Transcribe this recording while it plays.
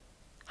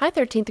Hi,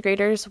 13th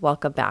graders.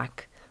 Welcome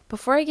back.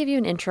 Before I give you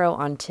an intro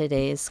on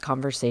today's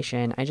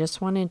conversation, I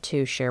just wanted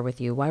to share with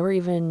you why we're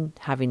even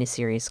having a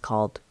series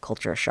called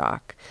Culture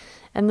Shock.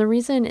 And the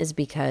reason is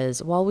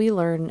because while we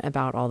learn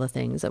about all the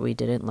things that we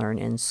didn't learn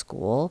in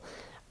school,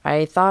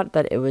 I thought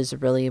that it was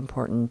really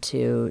important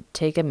to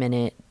take a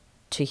minute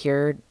to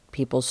hear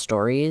people's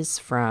stories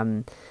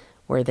from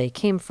where they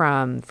came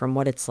from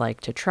what it's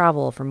like to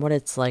travel, from what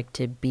it's like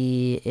to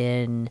be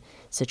in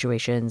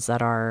situations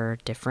that are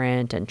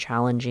different and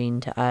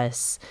challenging to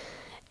us.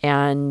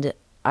 And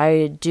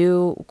I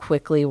do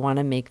quickly want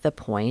to make the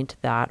point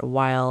that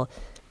while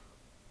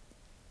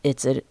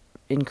it's an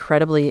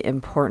incredibly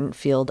important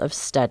field of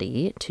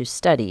study to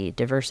study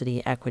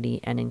diversity, equity,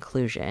 and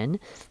inclusion,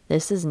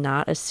 this is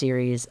not a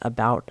series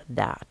about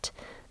that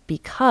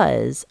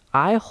because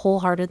I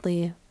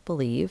wholeheartedly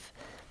believe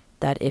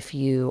that if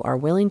you are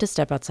willing to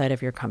step outside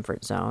of your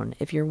comfort zone,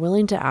 if you're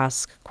willing to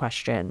ask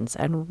questions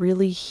and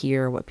really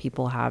hear what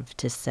people have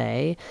to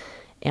say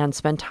and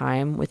spend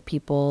time with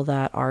people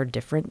that are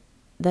different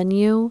than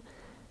you,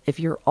 if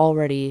you're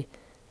already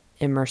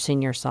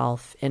immersing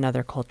yourself in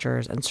other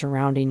cultures and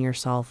surrounding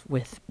yourself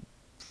with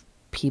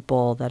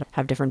people that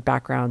have different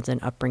backgrounds and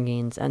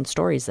upbringings and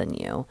stories than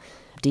you,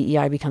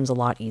 DEI becomes a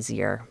lot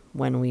easier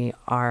when we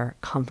are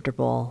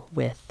comfortable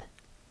with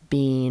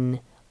being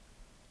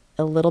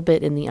a little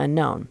bit in the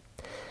unknown.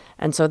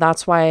 And so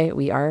that's why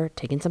we are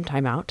taking some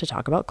time out to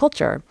talk about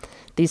culture.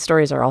 These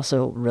stories are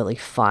also really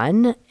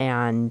fun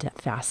and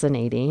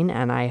fascinating,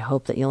 and I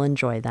hope that you'll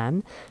enjoy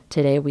them.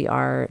 Today we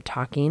are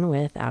talking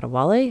with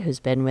Adewole, who's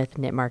been with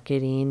Knit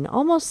Marketing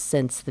almost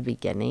since the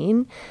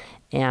beginning,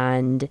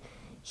 and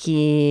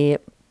he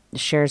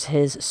shares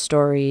his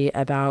story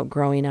about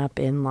growing up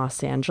in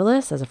Los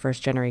Angeles as a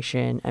first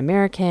generation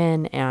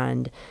American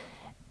and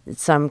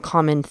some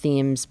common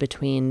themes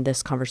between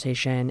this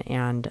conversation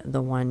and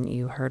the one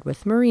you heard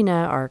with Marina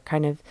are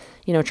kind of,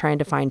 trying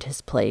to find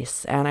his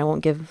place. And I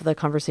won't give the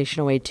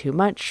conversation away too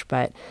much,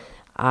 but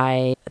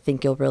I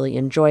think you'll really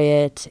enjoy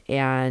it.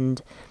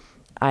 And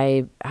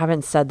I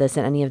haven't said this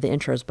in any of the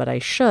intros, but I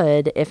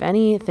should. If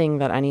anything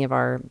that any of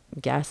our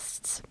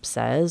guests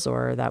says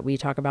or that we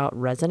talk about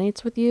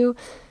resonates with you,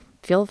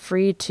 feel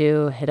free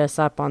to hit us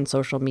up on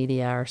social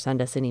media or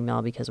send us an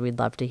email because we'd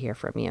love to hear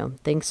from you.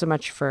 Thanks so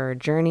much for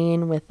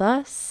journeying with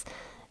us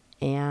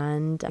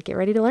and get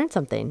ready to learn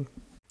something.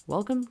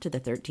 Welcome to the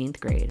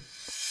 13th grade.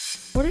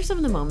 What are some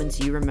of the moments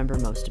you remember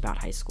most about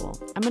high school?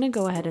 I'm going to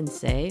go ahead and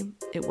say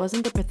it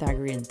wasn't the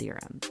Pythagorean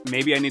theorem.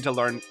 Maybe I need to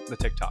learn the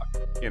TikTok.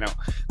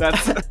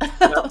 That's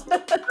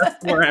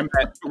where I'm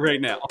at right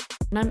now.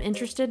 And I'm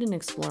interested in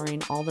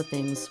exploring all the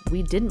things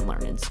we didn't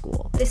learn in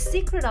school. The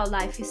secret of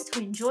life is to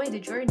enjoy the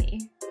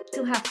journey,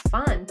 to have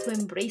fun, to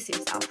embrace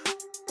yourself.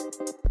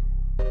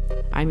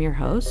 I'm your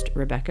host,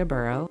 Rebecca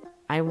Burrow.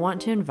 I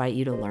want to invite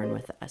you to learn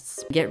with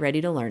us. Get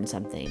ready to learn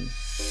something.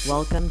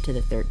 Welcome to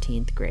the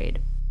 13th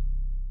grade.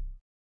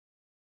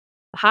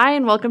 Hi,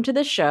 and welcome to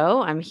the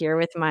show. I'm here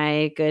with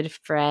my good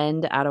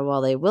friend,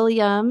 Adewole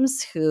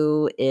Williams,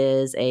 who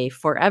is a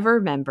forever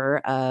member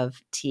of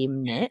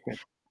Team Knit.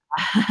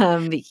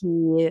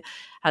 He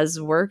has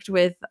worked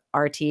with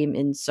our team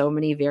in so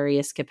many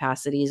various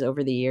capacities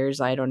over the years.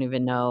 I don't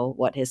even know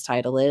what his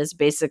title is.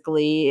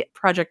 Basically,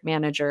 project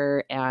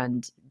manager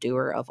and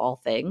doer of all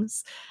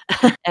things.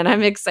 And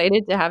I'm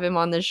excited to have him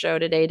on the show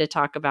today to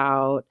talk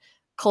about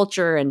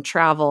culture and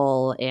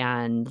travel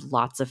and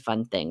lots of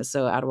fun things.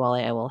 So,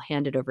 Adewale, I will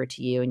hand it over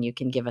to you and you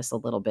can give us a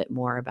little bit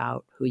more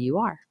about who you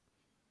are.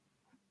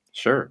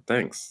 Sure,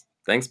 thanks.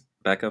 Thanks,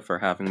 Becca, for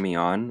having me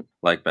on.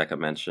 Like Becca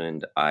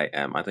mentioned, I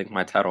think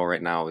my title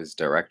right now is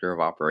Director of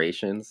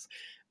Operations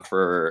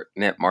for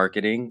Knit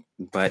Marketing.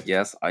 But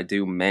yes, I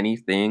do many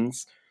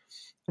things.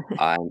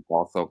 I'm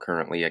also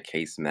currently a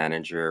case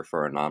manager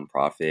for a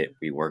nonprofit.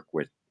 We work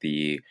with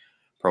the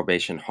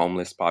probation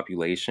homeless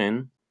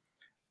population.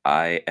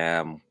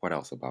 What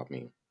else about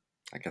me?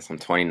 I guess I'm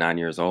 29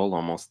 years old,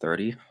 almost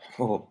 30.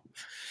 Oh,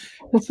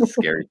 it's a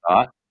scary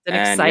thought. It's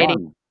an And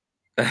exciting.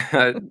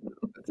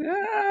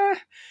 yeah,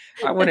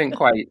 I wouldn't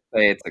quite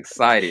say it's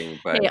exciting,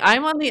 but Hey,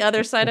 I'm on the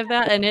other side of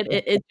that, and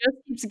it just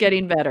keeps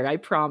getting better. I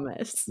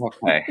promise.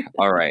 okay.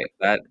 All right.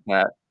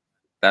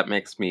 That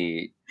makes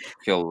me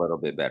feel a little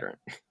bit better.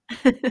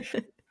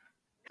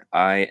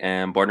 I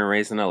am born and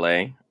raised in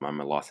LA. I'm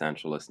a Los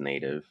Angeles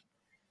native.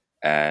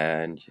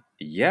 And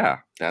yeah,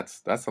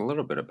 that's a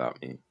little bit about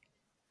me.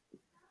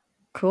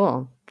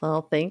 Cool.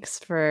 Well, thanks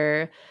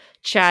for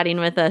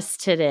chatting with us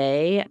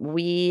today.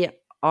 We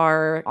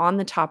are on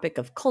the topic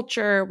of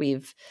culture.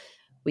 We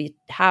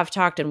have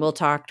talked and will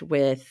talk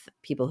with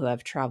people who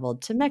have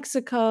traveled to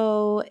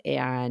Mexico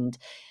and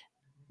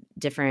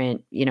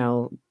different,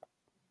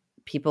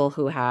 people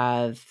who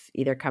have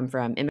either come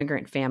from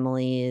immigrant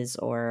families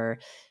or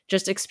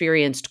just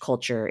experienced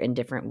culture in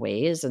different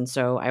ways. And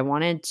so I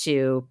wanted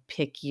to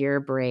pick your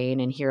brain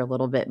and hear a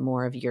little bit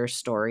more of your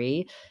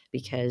story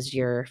because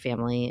your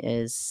family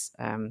is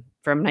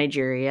from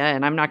Nigeria.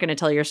 And I'm not going to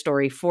tell your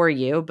story for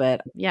you,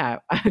 but yeah,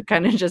 I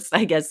kind of just,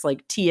 I guess,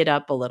 like tee it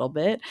up a little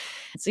bit.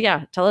 So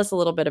yeah, tell us a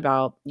little bit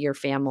about your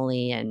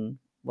family and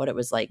what it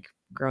was like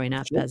growing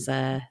up Sure. as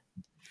a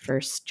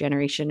first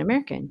generation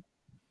American.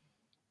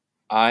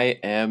 I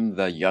am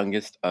the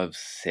youngest of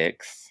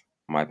six.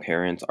 My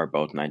parents are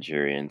both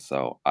Nigerian,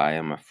 so I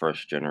am a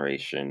first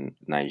generation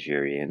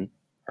Nigerian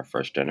or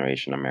first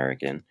generation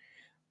American.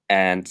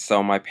 And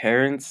so my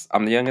parents,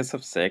 I'm the youngest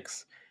of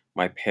six.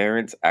 My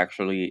parents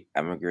actually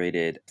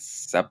emigrated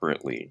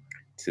separately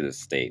to the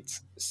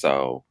States.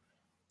 So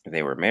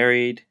they were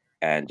married,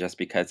 and just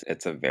because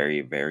it's a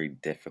very, very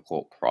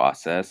difficult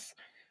process,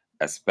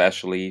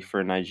 especially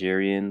for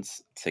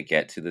Nigerians to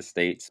get to the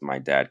States, my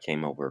dad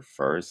came over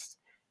first,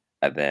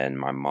 and then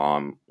my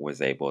mom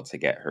was able to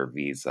get her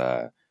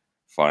visa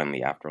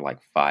finally after like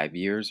 5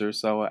 years or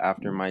so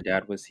after my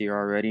dad was here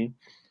already.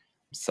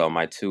 So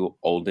my two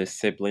oldest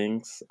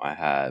siblings, I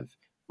have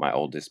my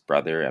oldest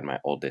brother and my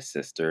oldest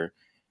sister.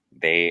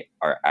 They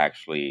are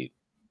actually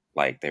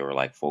like they were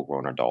like full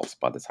grown adults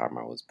by the time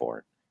I was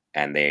born.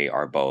 And they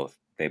both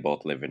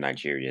live in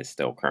Nigeria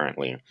still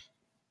currently.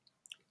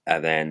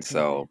 And then Okay.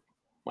 so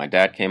my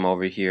dad came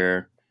over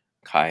here,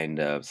 kind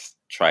of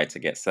tried to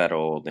get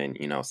settled and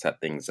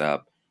set things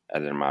up.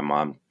 And then my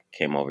mom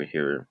came over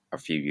here a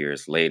few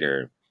years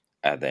later,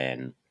 and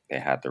then they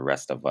had the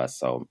rest of us.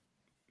 So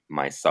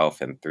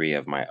myself and three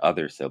of my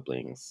other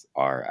siblings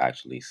are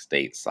actually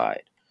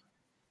stateside.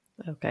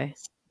 Okay.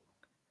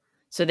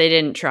 So they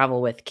didn't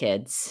travel with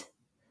kids.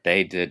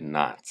 They did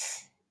not.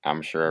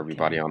 I'm sure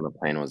everybody Okay. on the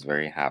plane was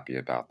very happy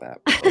about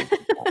that, but they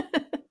did not.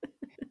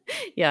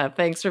 Yeah,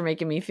 thanks for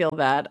making me feel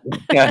bad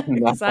Yeah,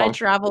 because I no.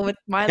 travel with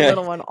my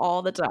little one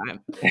all the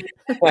time.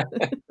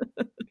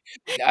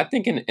 I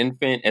think an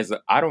infant is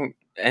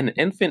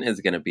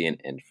gonna be an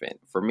infant.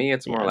 For me,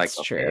 it's more Yeah, like, it's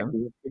okay, if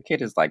true. your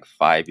kid is like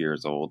 5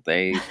 years old,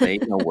 they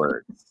know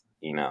words.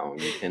 You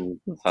can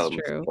tell It's them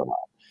to true. chill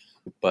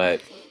out.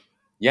 But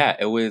yeah,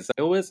 it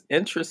was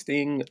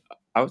interesting.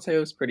 I would say it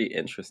was pretty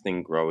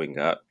interesting growing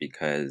up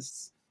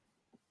because,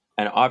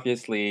 and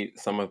obviously,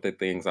 some of the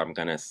things I'm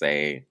gonna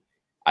say,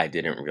 I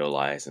didn't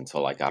realize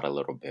until I got a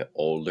little bit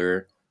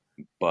older.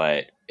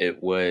 But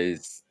it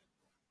was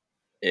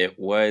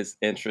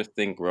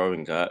interesting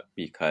growing up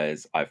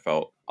because I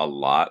felt a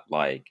lot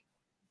like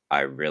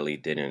I really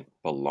didn't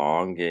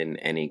belong in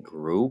any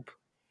group.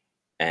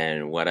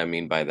 And what I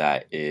mean by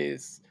that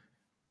is,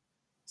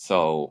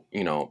 so,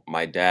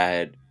 my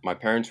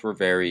parents were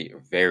very,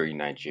 very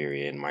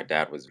Nigerian. My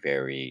dad was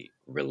very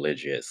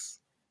religious.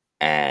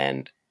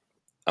 And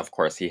of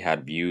course, he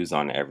had views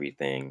on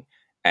everything.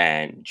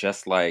 And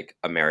just like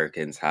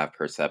Americans have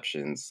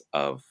perceptions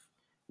of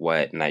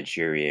what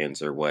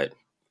Nigerians or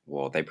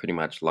well, they pretty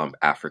much lump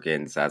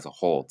Africans as a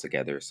whole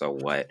together. So,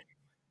 what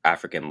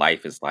African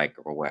life is like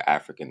or what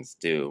Africans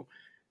do,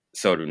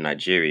 so do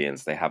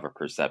Nigerians. They have a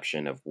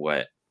perception of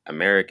what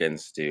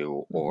Americans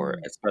do, or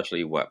Mhm.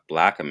 especially what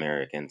Black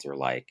Americans are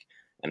like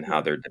and how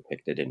Yeah. they're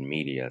depicted in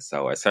media.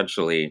 So,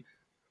 essentially,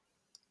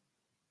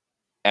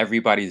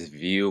 everybody's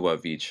view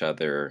of each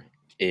other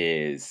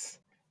is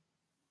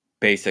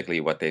basically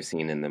what they've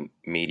seen in the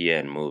media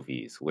and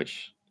movies,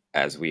 which,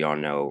 as we all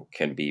know,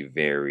 can be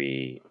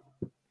very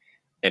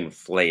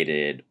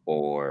inflated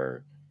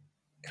or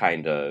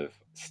kind of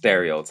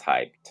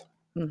stereotyped.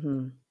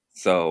 Mhm.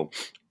 So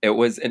it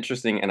was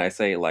interesting. And I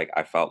say, like,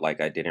 I felt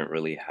like I didn't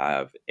really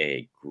have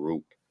a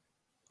group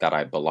that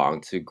I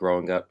belonged to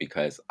growing up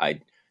because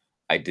I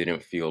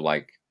didn't feel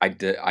like I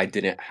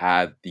didn't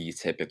have the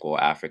typical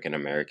African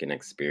American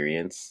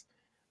experience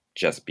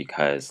just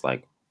because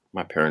like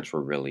my parents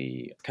were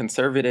really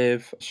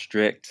conservative,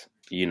 strict,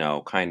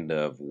 kind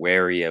of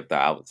wary of the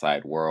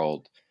outside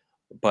world.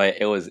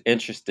 But it was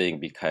interesting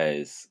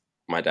because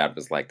my dad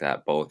was like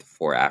that both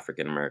for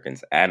African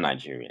Americans and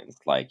Nigerians.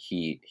 Like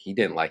he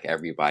didn't like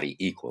everybody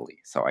equally.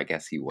 So I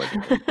guess he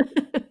wasn't really.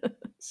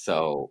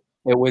 So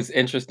it was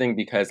interesting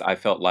because I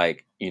felt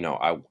like,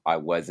 I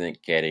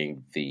wasn't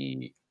getting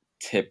the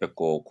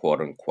typical quote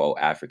unquote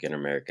African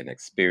American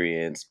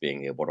experience,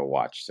 being able to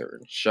watch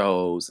certain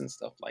shows and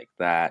stuff like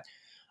that.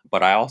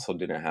 But I also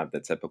didn't have the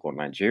typical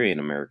Nigerian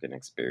American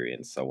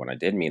experience. So when I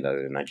did meet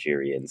other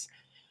Nigerians,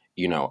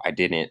 I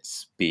didn't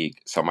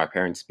speak. So my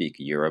parents speak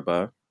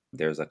Yoruba.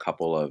 There's a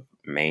couple of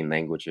main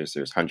languages.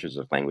 There's hundreds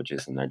of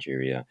languages in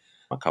Nigeria.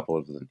 A couple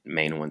of the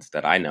main ones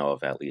that I know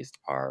of, at least,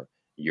 are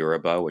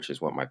Yoruba, which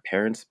is what my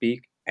parents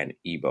speak, and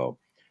Igbo,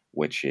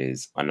 which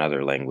is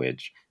another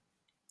language.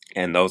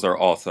 And those are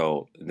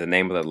also the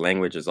name of the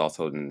language is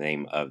also the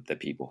name of the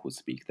people who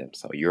speak them.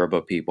 So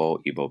Yoruba people,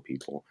 Igbo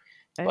people.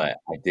 Okay. But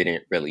I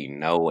didn't really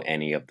know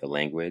any of the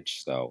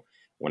language. So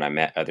when I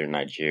met other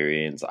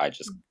Nigerians,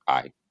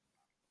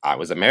 I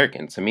was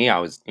American. To me, I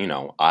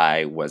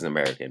was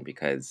American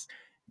because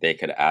they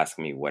could ask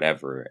me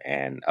whatever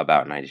and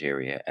about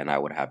Nigeria, and I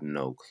would have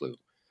no clue.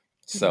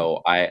 Mhm.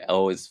 So I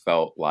always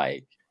felt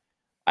like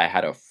I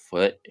had a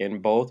foot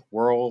in both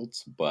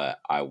worlds, but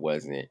I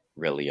wasn't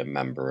really a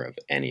member of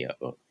any of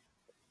them.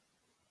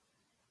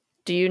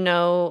 Do you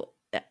know,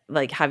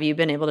 like, have you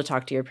been able to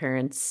talk to your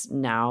parents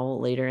now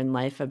later in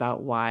life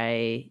about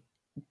why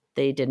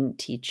they didn't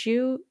teach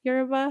you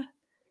Yoruba?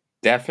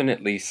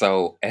 Definitely.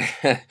 So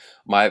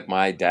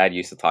my dad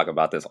used to talk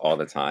about this all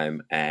the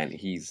time, and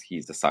he's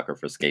a sucker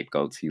for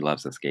scapegoats. He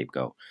loves a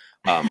scapegoat.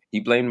 He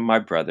blamed my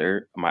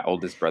brother, my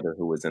oldest brother,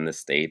 who was in the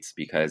States,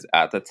 because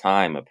at the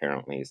time,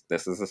 apparently,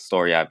 this is a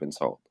story I've been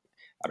told.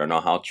 I don't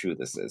know how true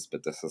this is,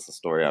 but this is a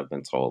story I've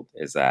been told,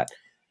 is that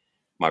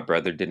my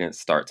brother didn't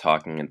start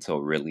talking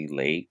until really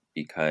late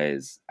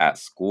because at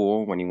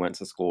school, when he went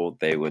to school,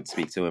 they would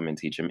speak to him and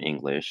teach him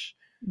English.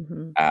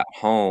 Mhm. At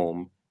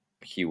home,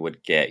 he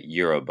would get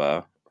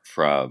Yoruba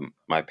from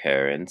my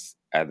parents,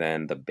 and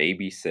then the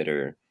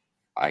babysitter,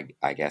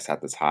 I guess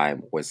at the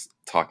time, was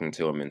talking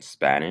to him in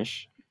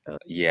Spanish. Oh,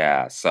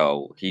 Yeah,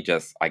 so he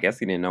just, I guess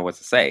he didn't know what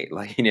to say.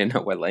 Like, he didn't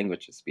know what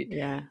language to speak.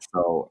 yeah.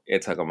 So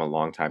it took him a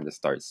long time to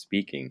start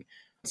speaking.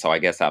 So I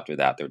guess after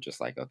that, they're just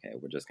like, okay,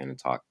 we're just going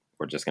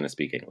to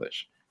speak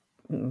English.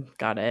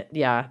 Got it.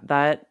 Yeah,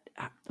 that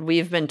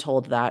we've been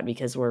told that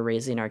because we're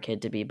raising our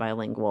kid to be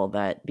bilingual,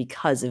 that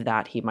because of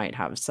that, he might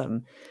have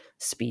some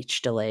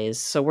speech delays.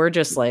 So we're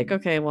just like, Mhm.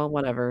 okay, well,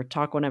 whatever,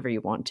 talk whenever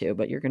you want to,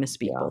 but you're going to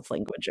speak Yeah. both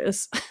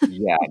languages.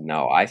 Yeah,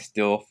 no, I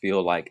still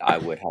feel like I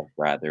would have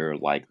rather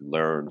like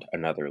learned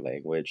another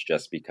language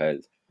just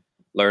because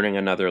learning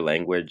another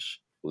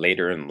language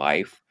later in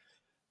life,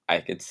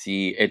 I could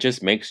see it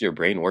just makes your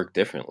brain work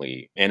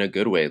differently in a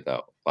good way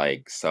though.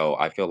 Like, so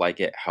I feel like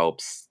it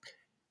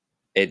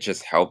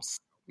just helps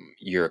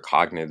your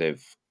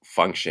cognitive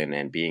function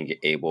and being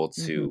able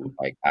to Mhm.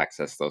 like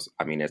access those.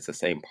 I mean, it's the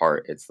same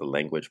part, it's the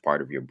language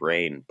part of your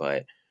brain,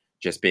 but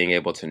just being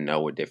able to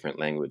know a different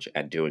language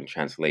and doing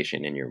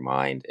translation in your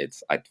mind,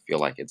 I feel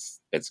like it's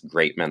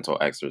great mental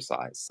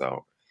exercise.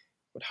 So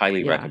would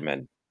highly Yeah.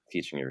 recommend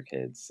teaching your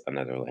kids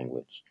another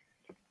language.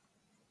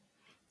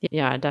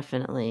 Yeah,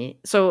 definitely.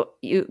 So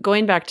you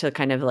going back to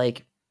kind of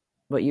like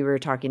what you were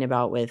talking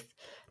about with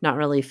not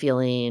really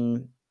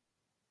feeling,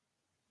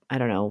 I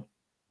don't know,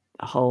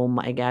 home,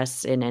 I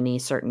guess, in any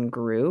certain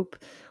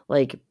group,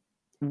 like,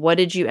 what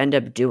did you end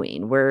up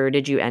doing? Where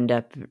did you end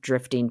up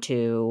drifting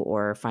to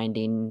or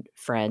finding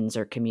friends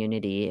or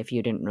community if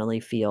you didn't really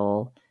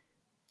feel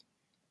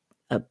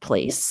a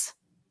place?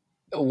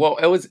 Well,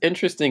 it was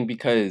interesting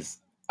because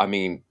I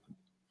mean,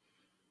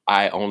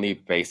 I only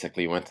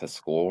basically went to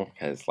school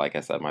because, like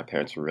I said, my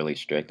parents were really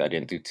strict. I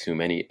didn't do too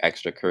many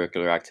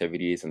extracurricular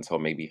activities until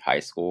maybe high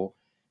school.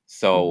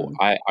 So Mhm,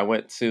 I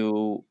went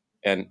to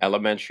an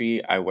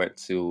elementary. I went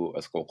to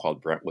a school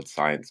called Brentwood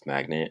Science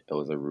Magnet. It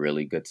was a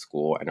really good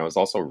school, and it was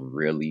also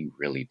really,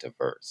 really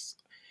diverse.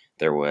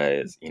 There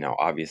was,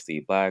 obviously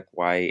black,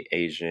 white,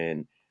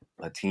 Asian,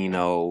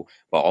 Latino,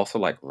 but also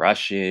like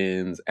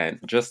Russians and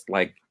just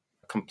like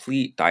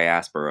complete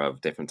diaspora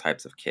of different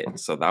types of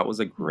kids. So that was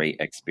a mm, great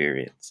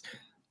experience.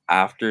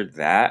 After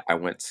that, I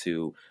went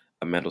to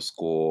a middle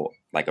school,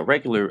 like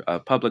a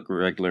public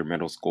regular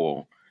middle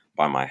school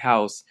by my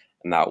house,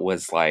 and that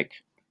was like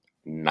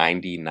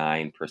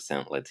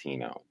 99%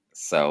 Latino.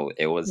 So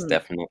it was mm,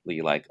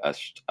 definitely like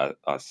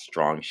a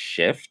strong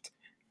shift.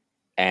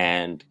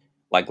 And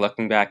like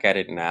looking back at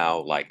it now,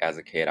 like as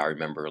a kid, I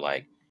remember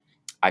like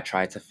I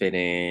tried to fit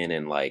in,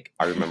 and like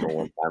I remember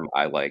one time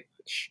I like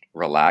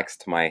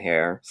relaxed my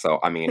hair. So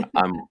I mean,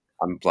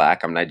 I'm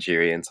black, I'm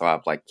Nigerian, so I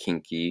have like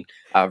kinky,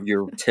 I have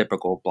your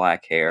typical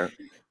black hair.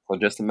 So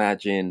just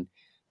imagine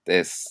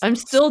this I'm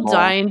still small.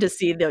 dying to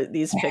see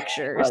these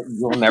pictures.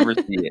 You'll never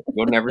see it.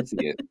 You'll never see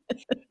it.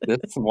 This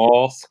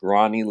small,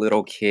 scrawny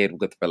little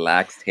kid with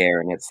relaxed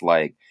hair, and it's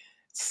like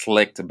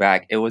slicked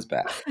back. It was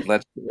bad.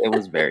 It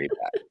was very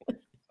bad.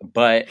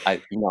 But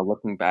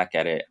looking back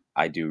at it,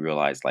 I do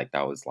realize like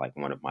that was like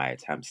one of my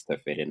attempts to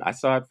fit in. I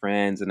still had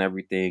friends and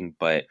everything,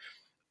 but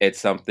it's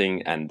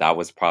something, and that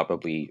was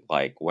probably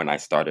like when I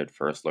started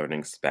first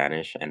learning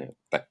Spanish, and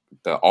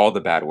all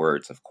the bad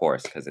words, of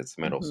course, because it's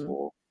middle Mhm,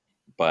 school.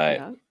 But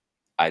yeah,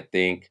 I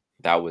think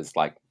that was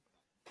like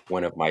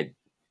one of my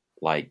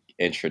like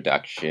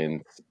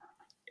introductions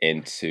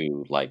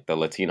into like the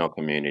Latino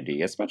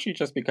community, especially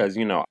just because,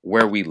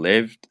 where we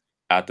lived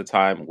at the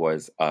time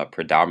was a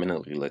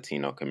predominantly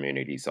Latino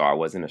community. So I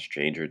wasn't a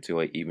stranger to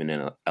it, even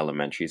in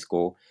elementary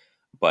school.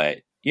 But,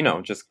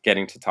 just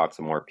getting to talk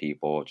to more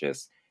people,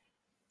 just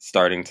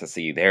starting to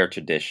see their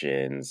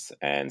traditions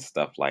and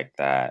stuff like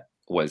that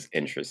was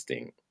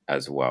interesting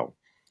as well.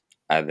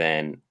 And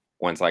then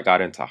once I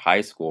got into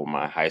high school,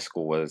 my high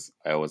school was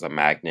a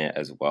magnet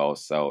as well,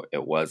 so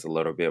it was a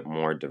little bit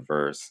more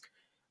diverse,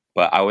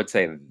 but I would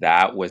say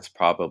that was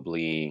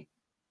probably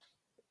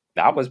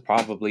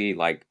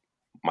like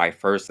my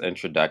first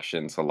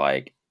introduction to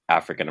like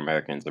African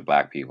Americans or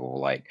black people.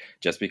 Like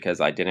just because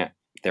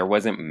there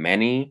wasn't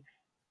many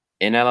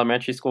in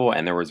elementary school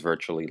and there was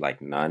virtually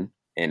like none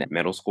in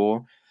middle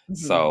school. mhm.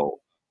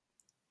 So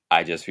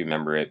I just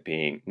remember it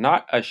being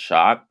not a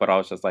shock, but I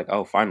was just like,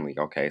 oh, finally,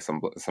 okay,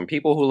 some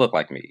people who look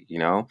like me, you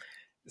know?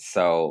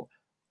 So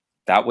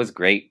that was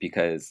great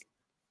because,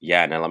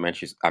 yeah, in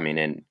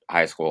in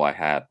high school, I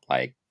had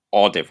like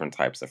all different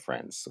types of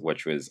friends,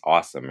 which was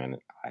awesome. And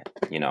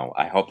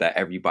I hope that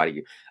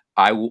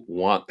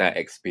want that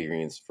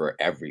experience for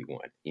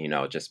everyone,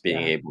 just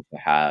being Yeah, able to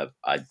have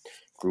a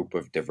group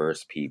of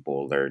diverse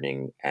people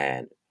learning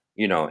and,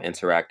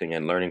 interacting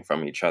and learning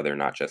from each other,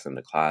 not just in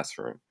the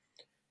classroom.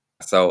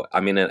 So,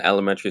 in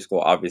elementary school,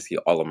 obviously,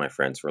 all of my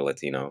friends were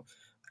Latino.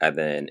 And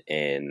then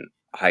in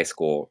high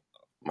school,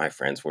 my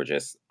friends were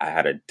I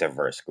had a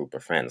diverse group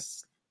of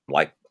friends,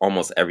 like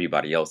almost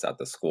everybody else at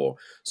the school.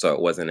 So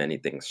it wasn't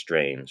anything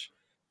strange.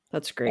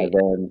 that's And great.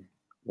 then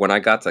when I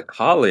got to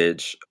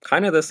college,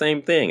 kind of the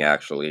same thing,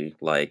 actually.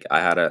 Like,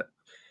 I had a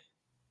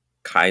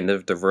kind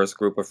of diverse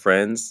group of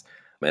friends.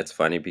 It's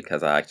funny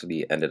because I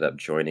actually ended up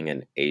joining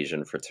an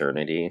Asian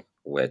fraternity,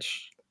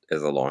 which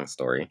is a long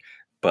story.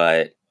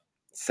 But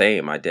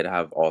same, I did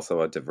have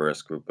also a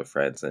diverse group of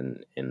friends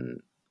in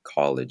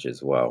college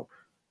as well.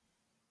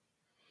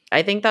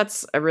 I think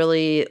that's a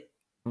really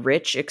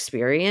rich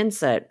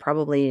experience that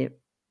probably,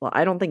 well,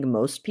 I don't think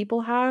most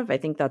people have. I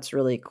think that's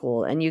really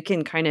cool. And you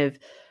can kind of,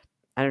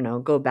 I don't know,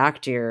 go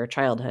back to your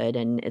childhood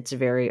and it's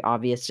very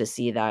obvious to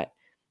see that,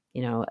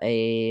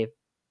 a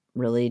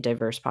really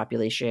diverse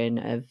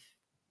population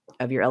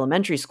of your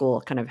elementary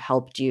school kind of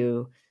helped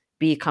you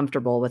be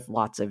comfortable with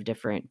lots of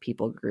different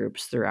people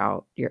groups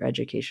throughout your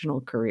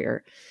educational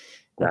career.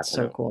 That's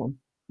so Definitely, cool.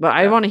 But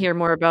I want to definitely. hear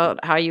more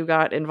about how you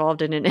got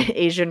involved in an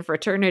Asian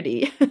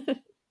fraternity.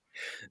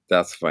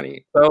 That's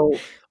funny.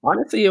 So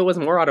honestly, it was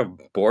more out of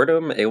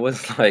boredom. It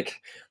was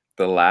like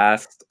the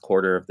last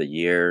quarter of the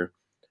year,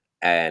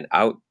 and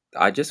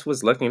I just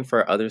was looking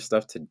for other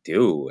stuff to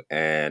do,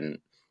 and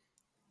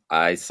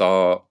I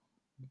saw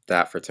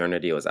that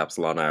fraternity was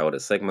Epsilon Iota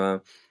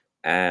Sigma.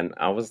 And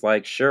I was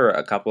like, sure,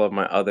 a couple of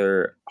my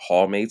other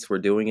hallmates were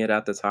doing it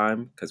at the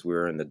time because we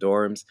were in the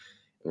dorms.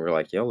 And we were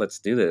like, yo, let's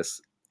do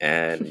this.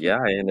 And yeah,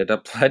 I ended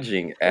up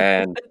pledging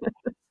and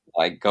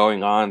like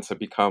going on to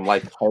become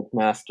like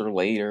headmaster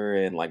later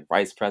and like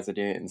vice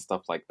president and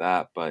stuff like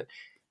that. But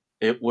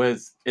it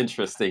was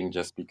interesting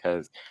just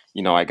because,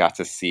 I got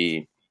to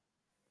see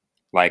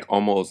like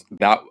almost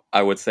that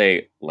I would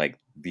say like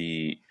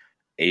the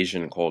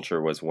Asian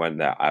culture was one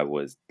that I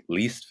was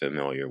least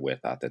familiar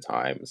with at the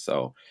time.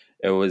 So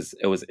it was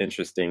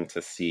interesting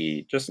to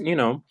see just,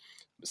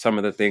 some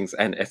of the things,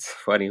 and it's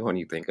funny when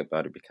you think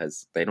about it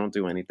because they don't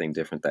do anything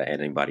different that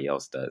anybody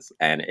else does.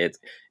 And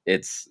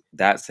it's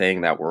that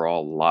saying that we're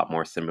all a lot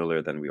more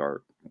similar than we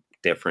are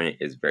different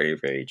is very,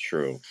 very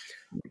true.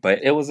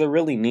 But it was a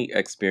really neat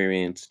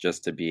experience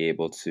just to be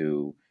able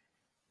to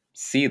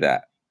see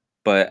that.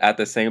 But at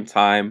the same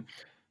time,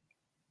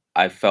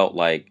 I felt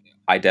like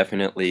I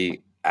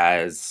definitely,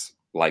 as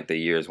like the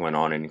years went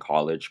on in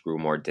college, grew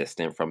more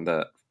distant from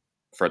the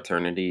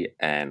fraternity,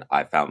 and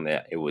I found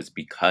that it was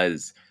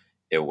because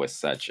it was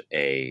such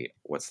a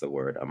what's the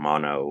word, a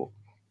mono,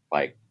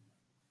 like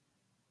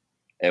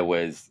it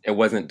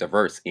wasn't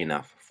diverse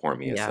enough for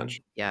me Yeah,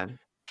 essentially. yeah.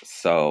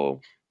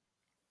 So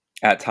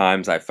at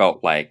times I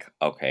felt like,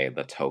 okay,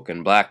 the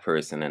token black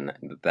person, and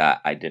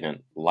that I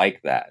didn't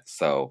like that.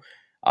 So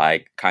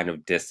I kind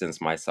of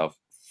distanced myself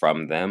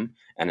from them.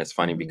 And it's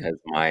funny Mhm. because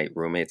my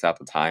roommates at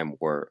the time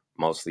were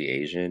mostly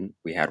Asian.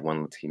 We had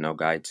one Latino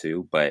guy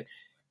too, but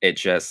it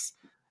just,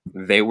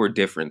 they were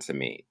different to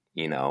me.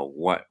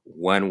 What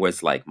one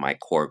was like my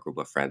core group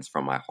of friends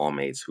from my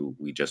hallmates who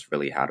we just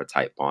really had a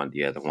tight bond.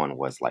 The other one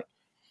was like,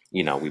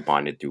 we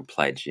bonded through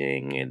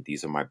pledging and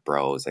these are my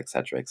bros,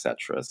 etc.,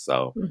 etc.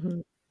 So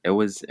Mhm. it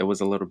was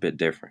a little bit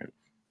different.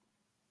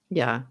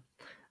 Yeah.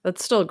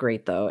 That's still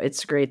great though.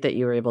 It's great that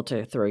you were able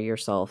to throw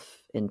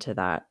yourself into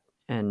that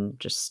and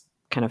just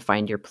kind of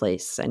find your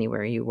place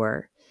anywhere you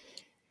were.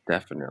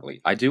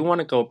 Definitely. I do want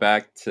to go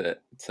back to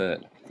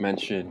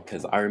mention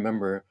because I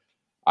remember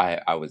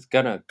I was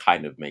gonna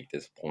kind of make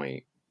this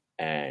point,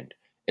 and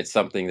it's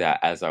something that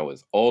as I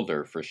was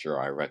older, for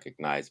sure I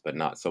recognized, but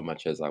not so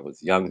much as I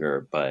was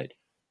younger. But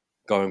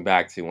going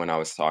back to when I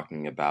was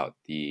talking about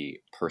the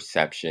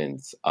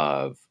perceptions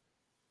of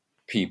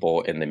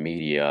people in the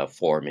media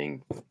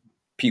forming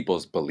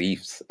people's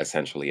beliefs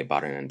essentially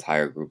about an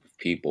entire group of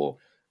people,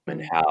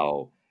 and Mm.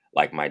 how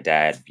like my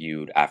dad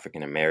viewed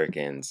African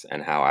Americans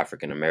and how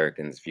African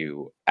Americans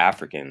view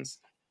Africans,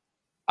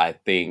 I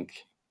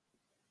think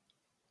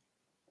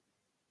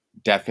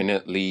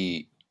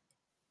definitely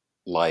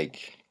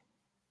like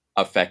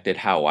affected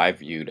how I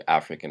viewed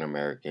African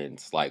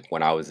Americans. Like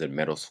when I was in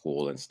middle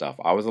school and stuff,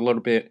 I was a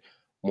little bit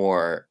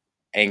more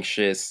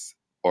anxious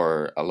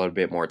or a little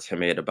bit more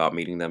timid about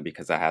meeting them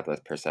because I had the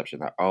perception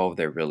that, oh,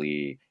 they're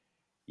really,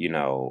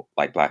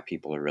 like black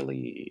people are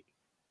really,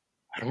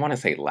 I don't want to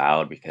say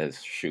loud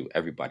because shoot,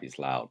 everybody's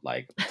loud.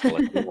 Like the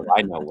Latinos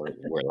I know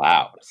we're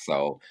loud.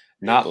 So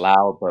not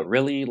loud, but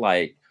really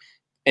like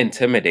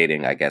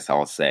intimidating, I guess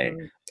I'll say.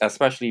 Mm.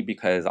 Especially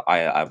because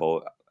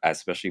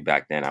especially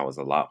back then I was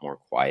a lot more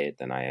quiet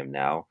than I am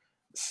now.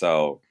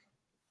 So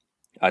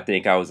I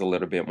think I was a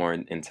little bit more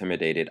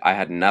intimidated. I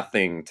had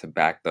nothing to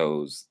back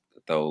those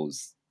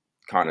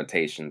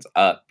connotations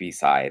up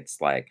besides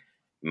like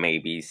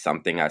maybe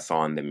something I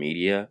saw in the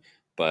media.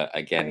 But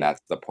again, Right.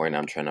 that's the point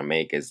I'm trying to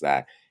make is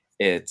that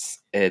it's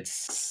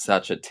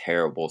such a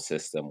terrible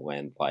system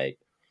when like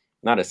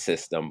not a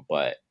system,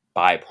 but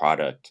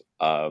byproduct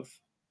of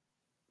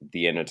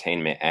the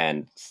entertainment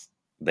and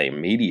the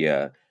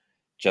media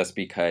just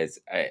because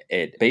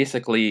it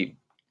basically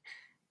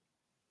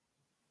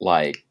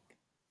like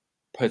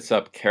puts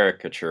up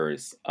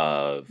caricatures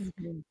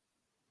Mhm.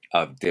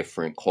 of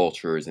different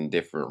cultures and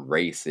different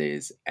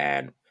races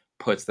and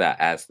puts that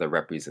as the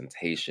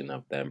representation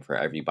of them for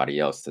everybody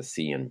else to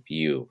see and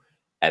view,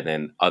 and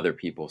then other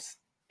people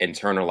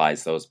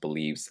internalize those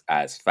beliefs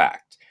as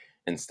fact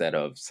instead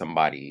of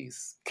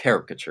somebody's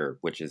caricature,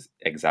 which is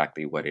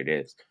exactly what it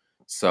is.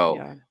 So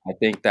Yeah. I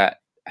think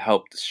that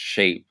helped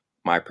shape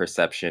my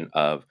perception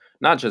of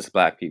not just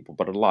black people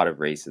but a lot of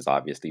races,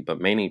 obviously, but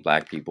mainly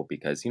black people,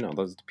 because those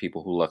are the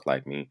people who look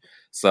like me.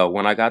 So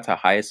when I got to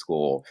high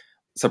school,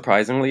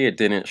 surprisingly, it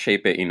didn't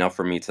shape it enough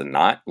for me to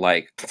not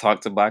like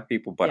talk to black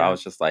people, but I Yeah.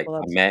 was just like, Well,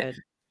 I that's met good.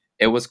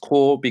 it was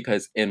cool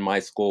because in my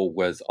school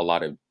was a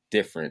lot of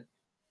different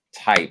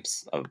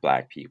types of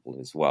black people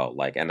as well.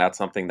 Like, and that's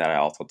something that I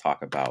also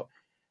talk about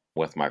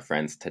with my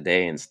friends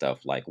today and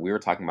stuff. Like we were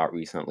talking about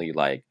recently,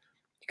 like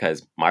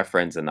because my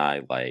friends and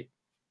I like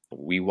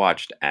we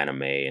watched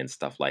anime and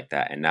stuff like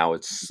that, and now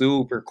it's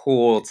super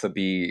cool to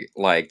be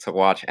like to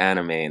watch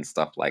anime and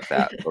stuff like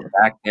that. But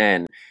back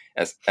then,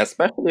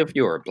 especially if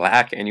you were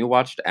black and you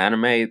watched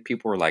anime,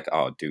 people were like,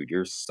 "Oh, dude,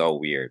 you're so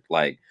weird."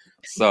 Like,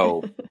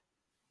 so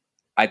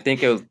I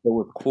think it was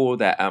cool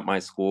that at my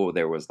school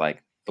there was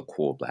like the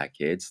cool black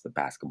kids, the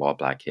basketball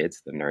black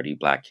kids, the nerdy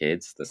black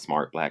kids, the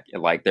smart black,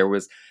 like there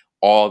was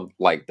all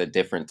like the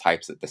different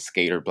types of the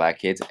skater black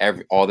kids,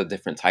 every all the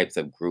different types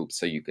of groups,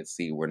 so you could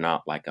see we're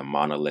not like a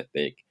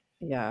monolithic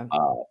Yeah.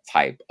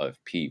 type of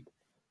people.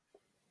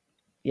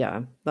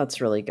 Yeah.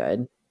 That's really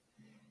good.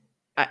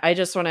 I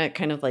just want to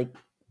kind of like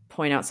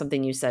point out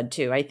something you said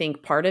too. I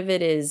think part of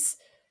it is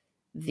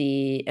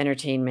the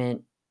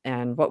entertainment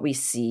and what we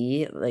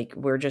see. Like,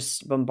 we're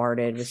just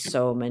bombarded with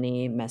so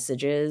many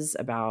messages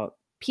about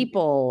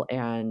people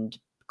and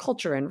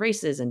culture and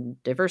races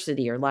and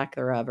diversity or lack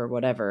thereof or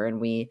whatever. And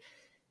we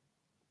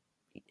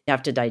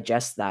have to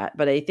digest that.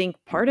 But I think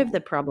part of Mhm.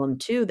 the problem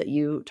too that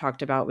you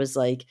talked about was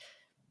like,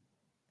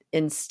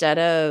 instead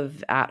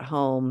of at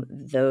home,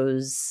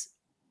 those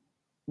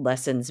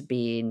lessons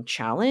being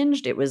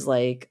challenged, it was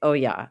like, "Oh,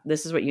 yeah,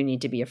 this is what you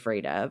need to be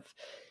afraid of,"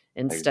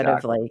 instead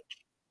of, Exactly. like,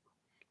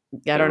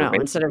 I They don't were know,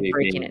 instead of basically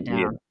breaking being it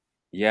down.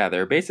 yeah,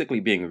 they're basically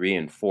being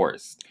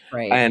reinforced.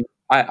 Right. And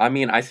I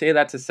mean, I say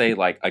that to say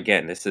like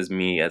again, this is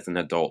me as an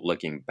adult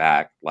looking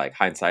back. Like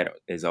hindsight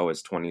is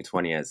always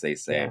 2020, as they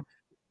Yeah, say.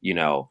 You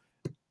know,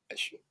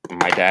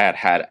 my dad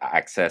had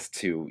access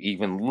to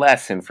even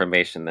less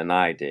information than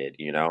I did,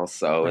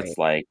 so right. it's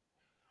like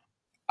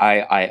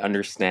I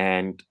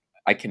understand.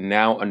 I can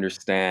now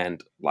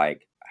understand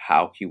like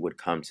how he would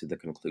come to the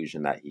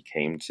conclusion that he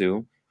came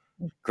to.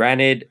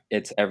 Granted,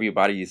 it's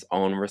everybody's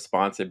own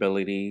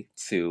responsibility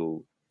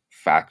to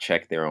fact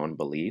check their own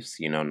beliefs.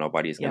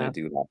 Nobody's going to Yeah,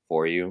 do that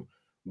for you.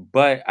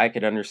 But I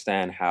could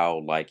understand how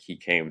like he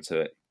came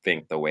to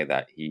think the way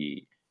that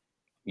he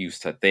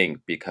used to think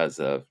because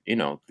of,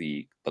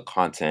 the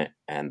content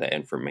and the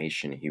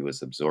information he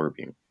was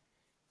absorbing.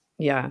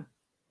 yeah.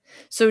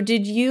 So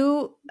did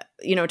you,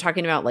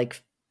 talking about,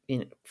 like,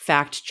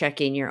 fact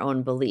checking your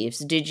own beliefs,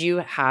 did you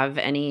have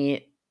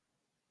any,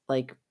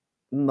 like,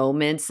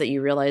 moments that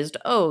you realized,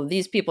 "Oh,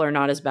 these people are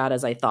not as bad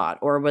as I thought,"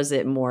 or was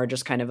it more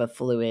just kind of a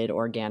fluid,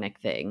 organic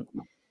thing?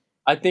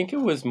 I think it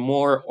was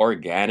more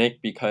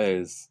organic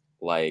because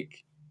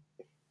like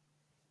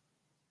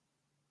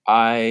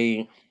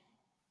I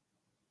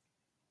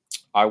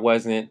I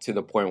wasn't to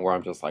the point where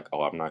I'm just like,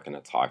 "Oh, I'm not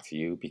gonna talk to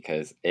you,"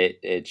 because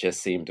it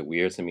just seemed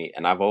weird to me,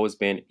 and I've always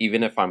been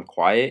even if I'm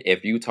quiet,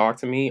 if you talk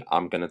to me,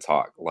 I'm gonna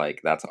talk,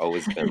 like, that's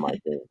always been my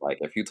thing, like,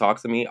 if you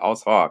talk to me, I'll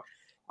talk.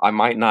 I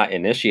might not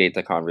initiate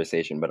the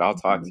conversation, but I'll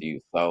talk Mhm. to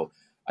you, so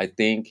I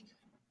think,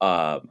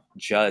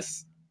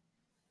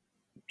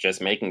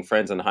 just making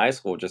friends in high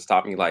school just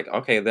taught me like,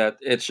 okay, that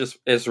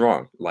it's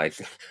wrong. Like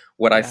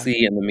what I Yeah,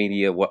 see in the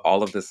media, what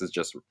all of this is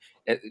just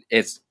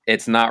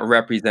it's not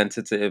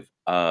representative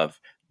of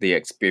the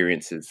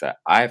experiences that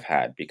I've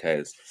had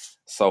because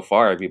so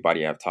far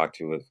everybody I've talked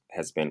to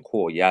has been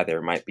cool. Yeah,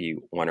 there might be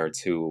one or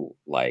two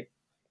like,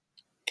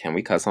 can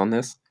we cuss on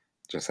this?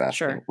 Just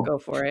asking. sure, go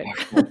for it.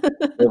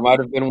 There might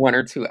have been one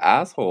or two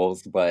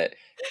assholes, but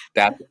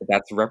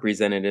that's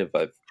representative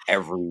of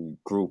every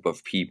group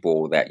of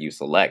people that you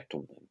select,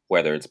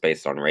 whether it's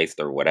based on race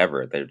or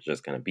whatever. They're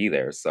just going to be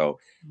there. So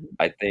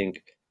I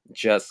think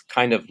just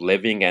kind of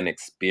living and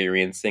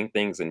experiencing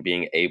things and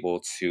being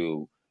able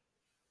to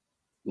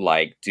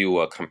like do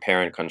a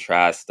compare and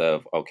contrast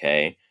of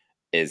okay,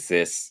 is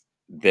this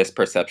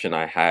perception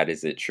I had,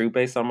 is it true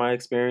based on my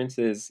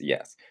experiences?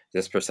 Yes.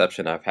 This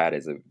perception I've had,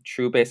 is it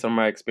true based on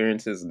my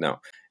experiences? No.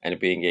 And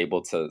being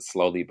able to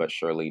slowly but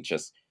surely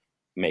just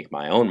make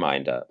my own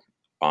mind up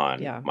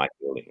on Yeah. my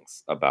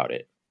feelings about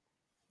it.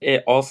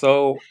 It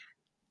also,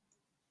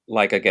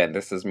 like, again,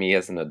 this is me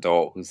as an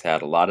adult who's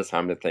had a lot of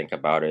time to think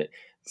about it.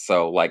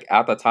 So, like,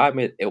 at the time,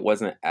 it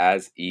wasn't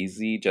as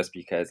easy just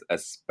because,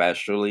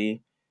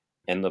 especially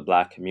in the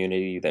Black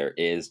community, there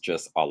is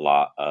just a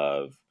lot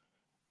of,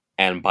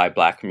 and by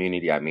Black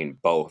community, I mean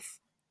both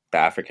the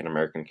African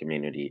American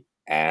community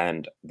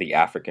and the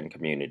African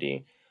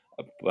community,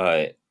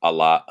 but a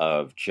lot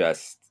of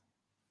just,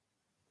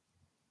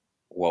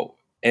 well,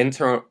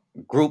 inter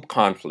group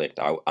conflict,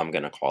 I'm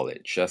going to call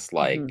it, just Hmm.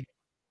 like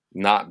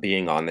not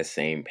being on the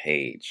same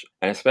page.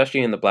 And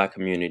especially in the Black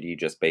community,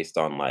 just based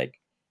on like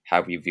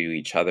how we view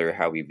each other,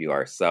 how we view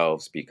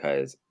ourselves,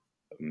 because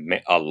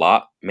a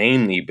lot,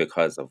 mainly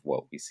because of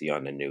what we see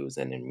on the news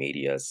and in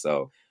media.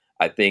 So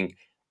I think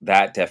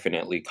that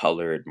definitely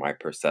colored my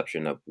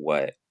perception of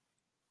what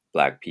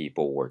Black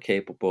people were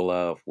capable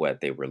of, what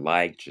they were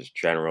like, just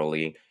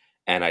generally.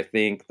 And I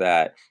think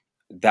that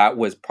that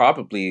was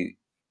probably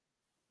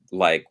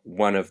like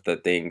one of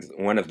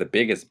the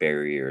biggest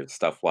barriers,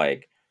 stuff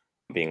like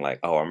being like,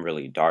 "Oh, I'm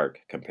really dark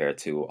compared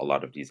to a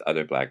lot of these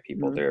other Black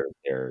people. Hmm.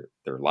 They're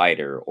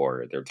lighter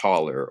or they're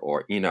taller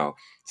or,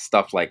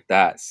 stuff like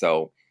that."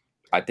 So,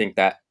 I think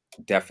that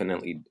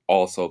definitely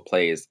also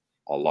plays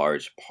a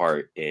large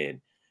part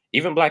in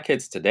even Black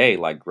kids today,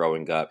 like,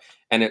 growing up.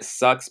 And it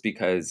sucks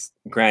because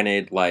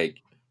granted, like,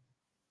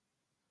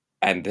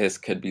 and this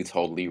could be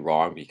totally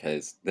wrong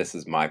because this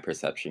is my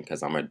perception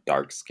because I'm a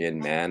dark skinned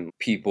man.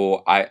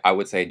 People, I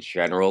would say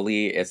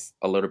generally it's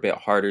a little bit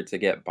harder to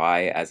get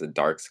by as a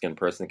dark skinned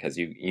person because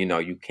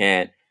you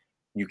can't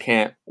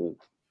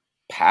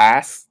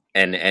pass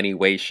in any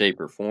way, shape,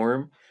 or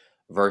form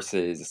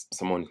versus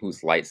someone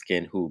who's light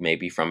skinned who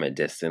maybe from a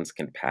distance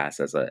can pass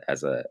as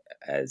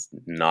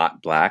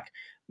not black,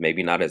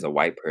 maybe not as a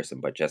white person,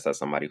 but just as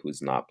somebody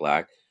who's not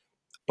black.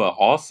 But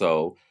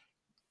also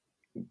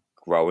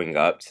growing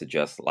up to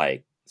just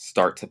like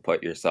start to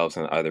put yourselves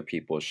in other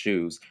people's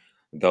shoes,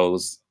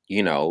 those,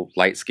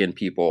 light skinned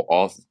people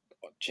also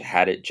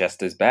had it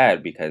just as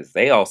bad because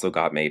they also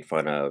got made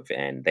fun of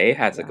and they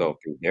had to Yeah. go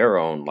through their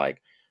own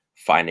like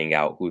finding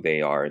out who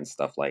they are and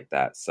stuff like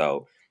that.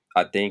 So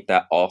I think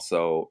that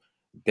also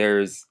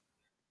there's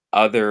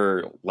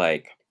other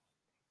like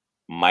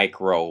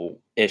micro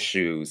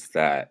issues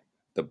that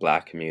the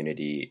black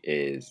community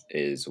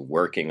is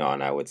working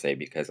on, I would say,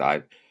 because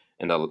I've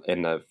in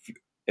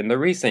the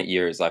recent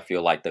years I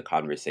feel like the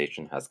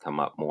conversation has come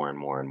up more and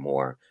more and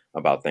more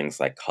about things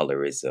like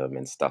colorism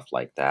and stuff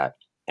like that.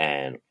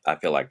 And I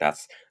feel like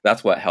that's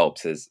what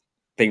helps is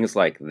things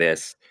like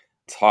this,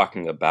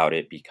 talking about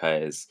it,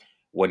 because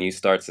when you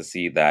start to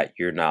see that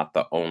you're not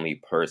the only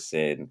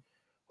person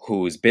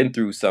who's been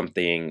through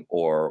something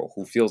or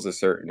who feels a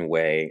certain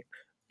way,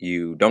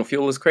 you don't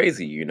feel as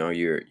crazy.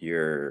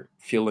 Your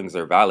feelings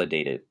are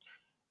validated.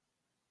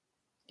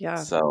 Yeah.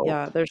 So,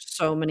 Yeah. There's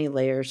so many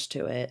layers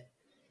to it.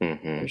 hmm.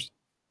 There's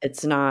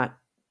it's not,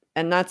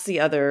 and that's the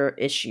other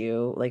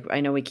issue. Like,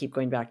 I know we keep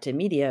going back to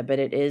media, but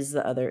it is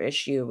the other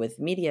issue with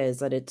media is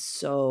that it's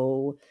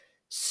so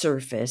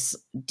surface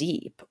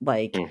deep.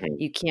 Like, Hmm.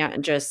 you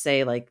can't just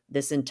say like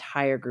this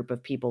entire group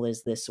of people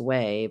is this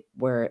way,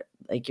 where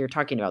like you're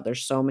talking about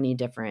there's so many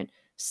different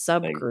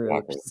Exactly.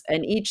 subgroups,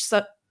 and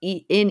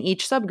in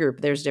each subgroup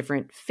there's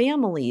different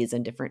families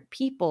and different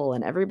people,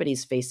 and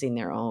everybody's facing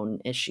their own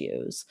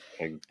issues.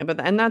 Ex-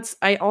 And that's,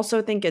 I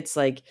also think it's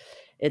like,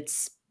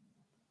 it's,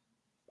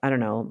 I don't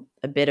know,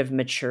 a bit of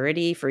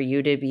maturity for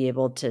you to be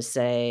able to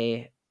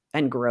say,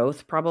 and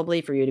growth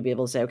probably for you to be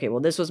able to say, okay,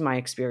 well, this was my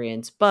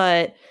experience,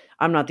 but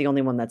I'm not the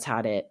only one that's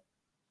had it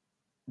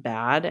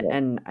bad. yeah,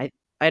 And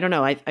I don't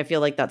know. I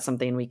feel like that's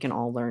something we can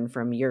all learn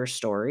from your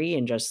story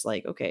and just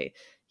like, okay,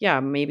 yeah,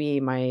 maybe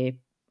my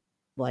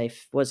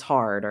life was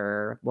hard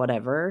or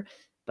whatever,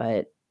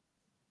 but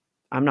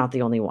I'm not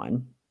the only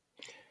one.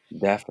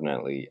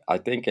 definitely. I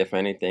think if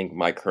anything,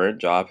 my current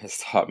job has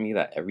taught me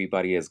that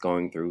everybody is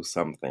going through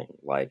something.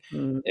 Like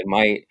Mm, it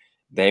might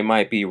they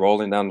might be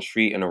rolling down the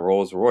street in a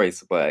Rolls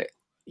Royce, but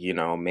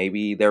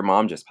maybe their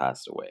mom just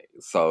passed away.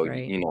 So,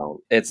 right.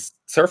 it's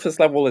surface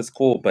level is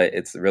cool, but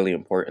it's really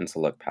important to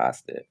look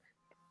past it.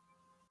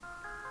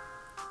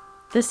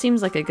 This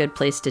seems like a good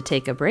place to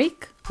take a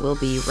break. We'll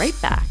be right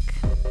back.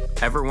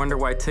 Ever wonder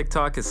why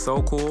TikTok is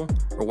so cool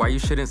or why you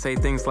shouldn't say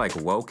things like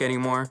woke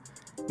anymore?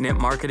 Knit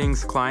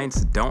Marketing's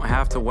clients don't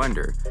have to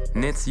wonder.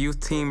 Knit's youth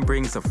team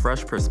brings a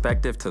fresh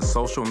perspective to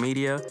social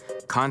media,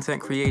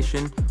 content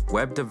creation,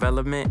 web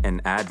development,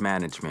 and ad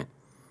management.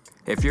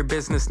 If your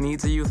business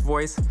needs a youth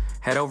voice,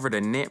 head over to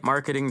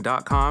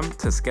knitmarketing.com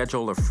to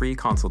schedule a free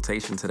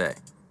consultation today.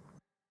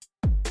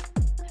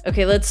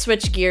 Okay, let's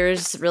switch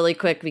gears really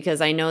quick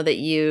because I know that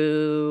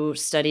you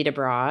studied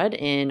abroad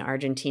in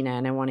Argentina,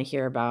 and I want to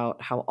hear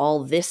about how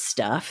all this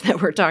stuff that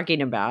we're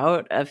talking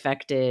about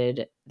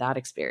affected that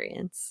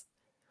experience.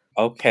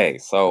 Okay,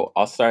 so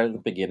I'll start at the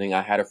beginning.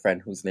 I had a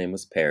friend whose name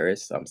was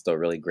Paris. I'm still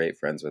really great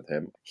friends with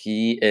him.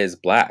 He is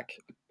black,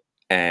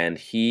 and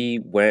he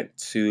went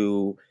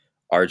to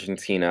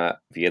Argentina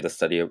via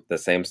the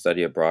same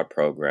study abroad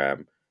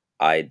program.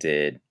 I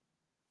did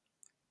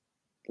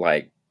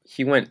like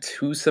he went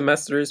 2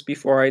 semesters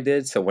before I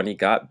did. So when he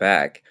got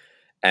back,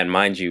 and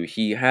mind you,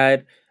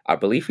 I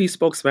believe he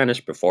spoke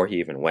Spanish before he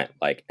even went.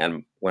 Like,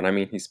 and when I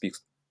mean he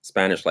speaks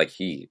Spanish, like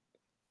he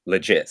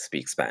legit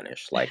speaks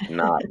Spanish, like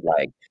not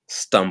like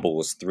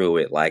stumbles through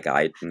it. Like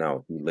I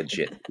no, he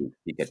legit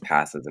he could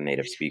pass as a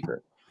native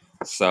speaker.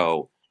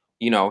 So,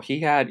 he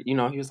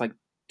was like,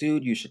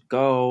 dude, you should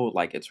go.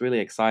 Like, it's really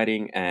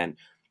exciting. And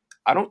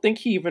I don't think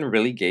he even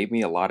really gave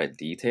me a lot of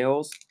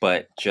details,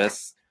 but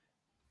just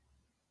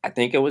I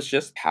think it was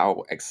just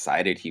how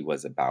excited he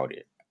was about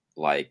it,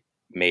 like,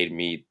 made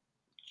me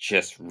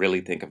just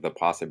really think of the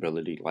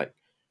possibility, like,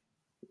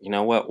 you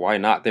know what, why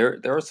not? There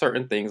are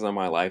certain things in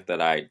my life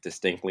that I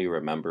distinctly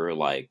remember,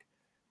 like,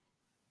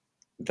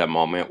 the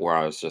moment where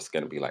I was just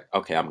gonna be like,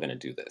 "Okay, I'm gonna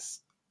do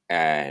this."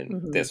 And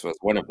Hmm. this was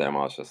one of them.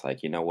 I was just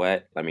like, "You know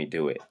what? Let me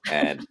do it."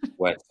 And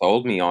what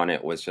sold me on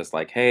it was just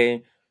like,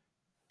 "Hey,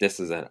 this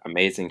is an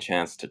amazing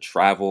chance to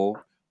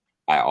travel.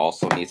 I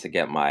also need to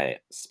get my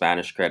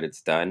Spanish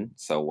credits done,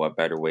 so what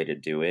better way to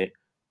do it?"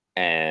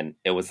 And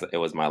it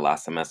was my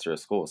last semester of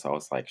school, so I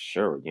was like,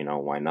 "Sure,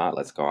 why not?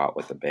 Let's go out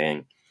with a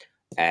bang."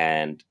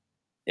 And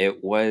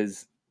it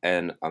was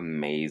an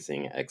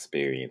amazing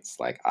experience.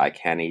 Like, I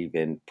can't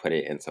even put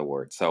it into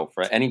words. So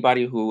for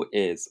anybody who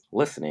is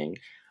listening,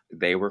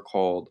 they were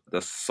called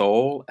the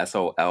Soul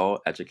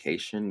SOL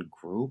Education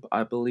Group,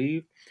 I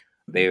believe.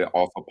 They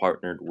also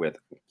partnered with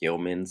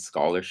Gilman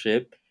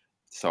Scholarship.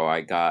 So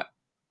I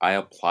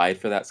applied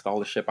for that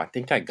scholarship. I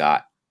think I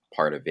got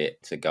part of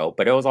it to go,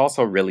 but it was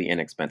also really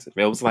inexpensive.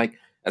 It was like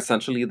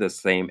essentially the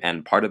same.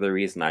 And part of the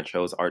reason I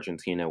chose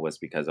Argentina was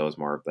because it was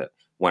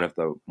one of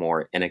the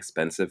more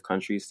inexpensive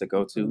countries to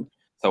go Hmm. to.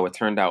 So it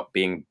turned out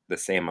being the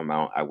same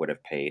amount I would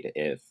have paid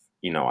if,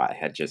 I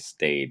had just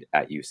stayed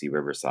at UC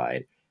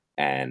Riverside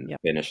and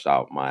Yep. finished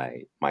out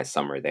my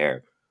summer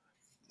there.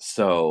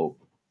 So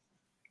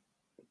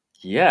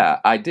yeah,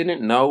 I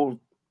didn't know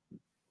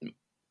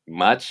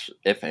much,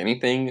 if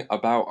anything,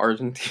 about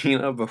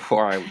Argentina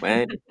before I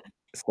went.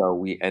 So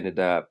we ended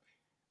up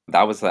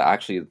that was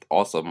actually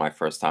also my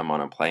first time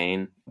on a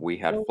plane. We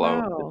had Oh,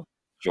 flown to wow.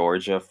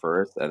 Georgia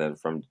first, and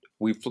then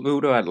we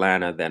flew to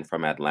Atlanta, then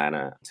from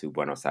Atlanta to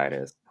Buenos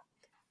Aires.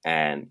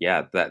 And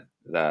yeah, that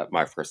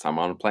my first time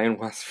on a plane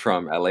was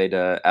from LA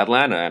to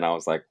Atlanta, and I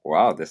was like,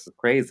 wow, this is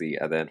crazy.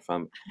 And then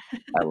from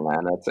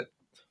Atlanta to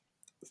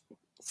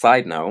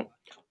side note,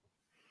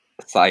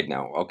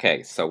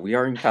 okay, so we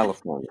are in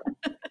California.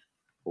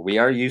 We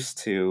are used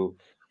to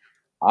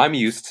I'm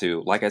used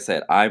to, like I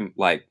said,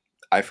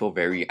 I feel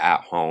very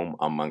at home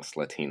amongst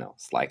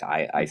Latinos. Like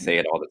I Mhm. say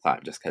it all the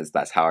time just because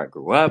that's how I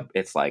grew up.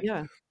 It's like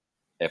Yeah.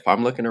 if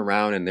I'm looking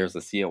around and there's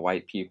a sea of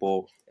white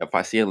people, if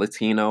I see a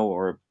Latino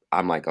or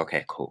I'm like,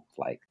 okay, cool.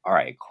 Like, all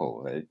right,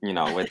 cool. It's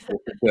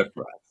good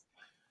for us.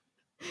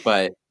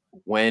 But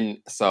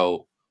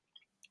so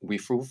we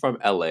flew from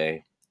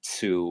LA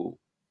to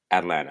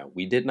Atlanta.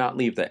 We did not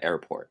leave the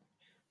airport.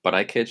 But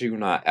I kid you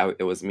not,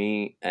 it was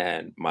me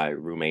and my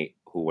roommate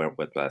who went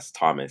with us,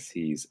 Thomas.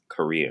 He's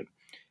Korean.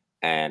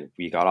 And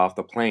we got off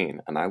the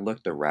plane and I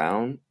looked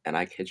around and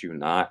I kid you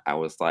not, I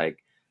was like,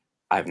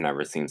 I've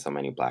never seen so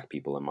many black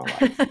people in my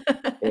life.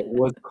 It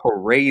was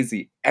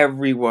crazy.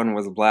 Everyone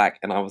was black.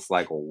 And I was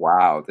like,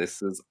 wow,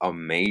 this is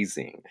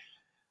amazing.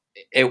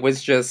 It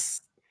was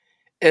just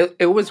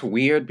it was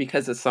weird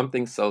because it's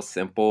something so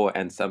simple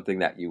and something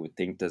that you would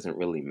think doesn't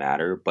really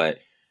matter, but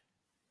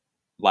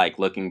like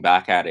looking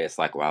back at it, it's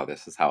like, wow,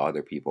 this is how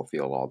other people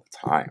feel all the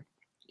time,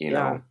 you Yeah.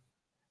 know?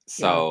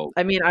 Yeah. So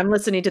I mean, I'm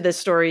listening to this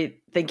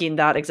story thinking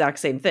that exact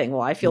same thing.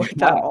 Well, I feel like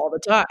that yeah, all the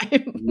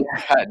time.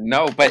 yeah,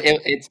 no, but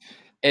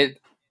it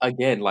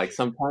again, like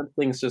sometimes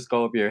things just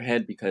go over your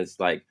head because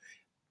like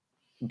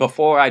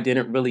before I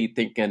didn't really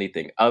think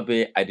anything of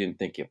it. I didn't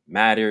think it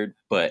mattered,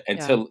 but Yeah.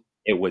 until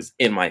it was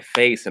in my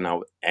face and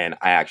I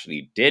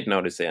actually did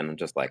notice it and I'm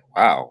just like,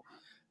 wow,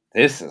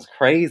 this is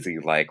crazy.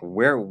 Like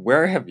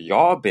where have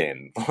y'all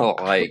been?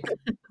 Like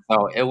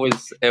so it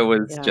was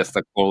Yeah. just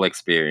a cool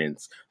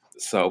experience.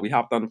 So we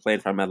hopped on the plane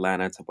from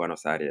Atlanta to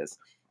Buenos Aires.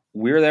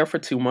 We were there for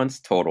 2 months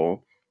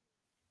total.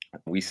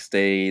 We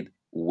stayed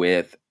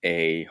with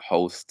a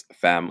host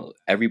family.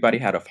 Everybody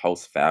had a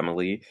host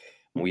family.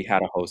 We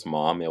had a host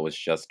mom. It was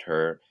just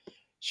her.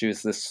 She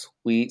was this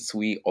sweet,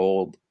 sweet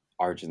old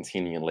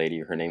Argentinian lady.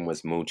 Her name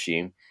was Muchi.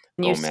 And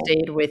you Oh man,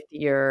 stayed with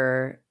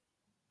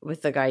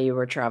the guy you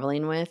were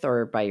traveling with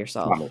or by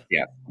Thomas. yourself?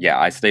 Yeah, yeah.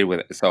 I stayed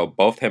with. So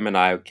both him and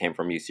I came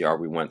from UCR.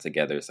 We went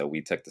together, so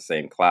we took the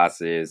same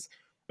classes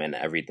and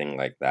everything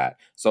like that.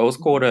 So it was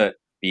cool Mhm. to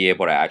be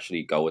able to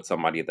actually go with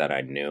somebody that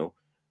I knew.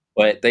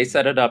 But they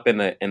set it up in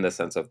the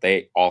sense of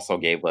they also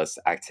gave us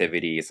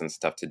activities and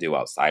stuff to do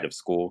outside of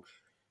school,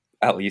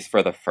 at least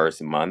for the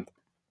first month,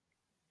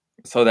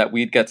 so that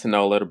we'd get to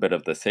know a little bit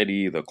of the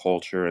city, the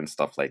culture, and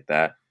stuff like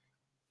that.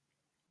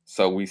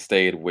 So we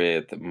stayed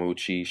with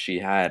Muchi. She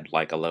had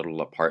like a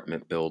little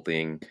apartment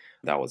building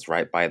that was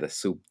right by the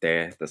soup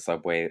there, the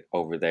subway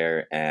over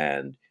there,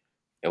 and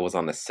it was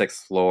on the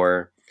 6th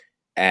floor.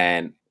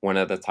 And one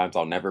of the times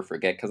I'll never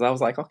forget, because I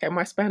was like, okay,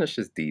 my Spanish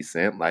is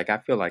decent. Like, I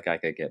feel like I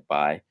could get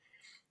by.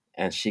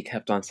 And she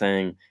kept on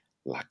saying,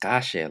 la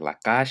calle, la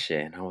calle.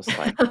 And I was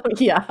like,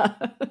 Yeah.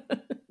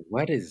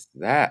 what is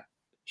that?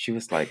 She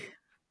was like,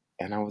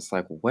 and I was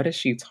like, what is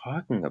she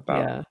talking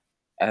about? Yeah.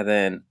 And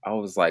then I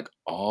was like,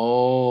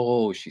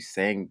 oh, she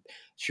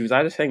was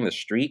either saying the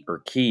street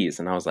or keys.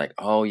 And I was like,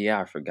 oh,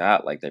 yeah, I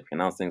forgot. Like, they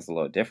pronounce things a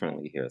little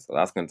differently here. So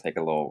that's going to take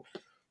a little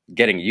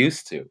getting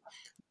used to.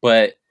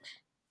 But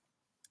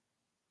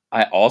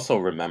I also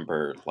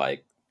remember,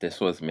 like, this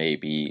was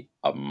maybe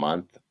a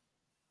month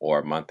or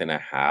a month and a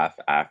half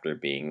after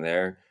being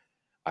there.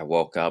 I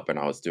woke up and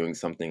I was doing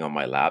something on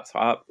my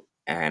laptop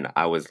and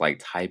I was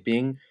like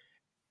typing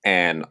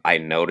and I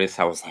noticed,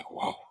 I was like,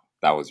 whoa,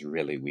 that was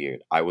really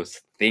weird. I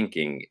was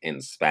thinking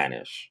in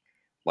Spanish.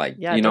 Like,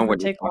 Yeah, it when doesn't you're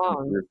take talking to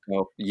long.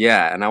 yourself.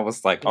 Yeah. And I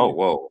was like, oh, Yeah.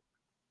 whoa,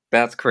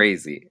 that's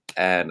crazy.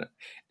 And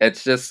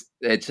it's just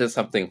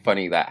something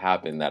funny that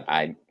happened that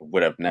I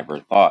would have never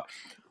thought.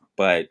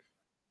 But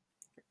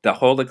the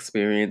whole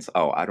experience,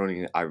 oh,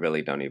 I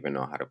really don't even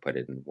know how to put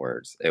it in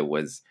words. It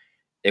was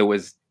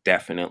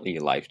definitely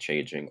life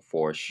changing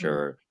for Mm.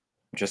 sure.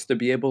 Just to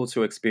be able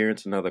to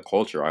experience another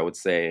culture, I would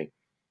say.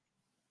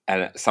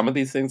 And some of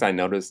these things I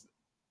noticed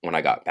when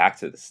I got back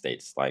to the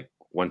States. Like,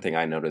 one thing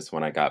I noticed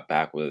when I got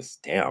back was,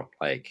 damn,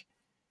 like,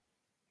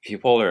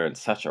 people are in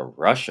such a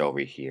rush over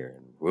here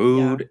and Yeah.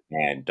 rude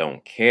and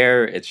don't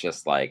care. It's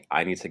just like,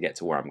 I need to get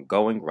to where I'm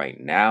going right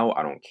now.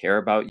 I don't care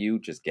about you.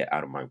 Just get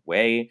out of my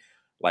way.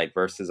 Like,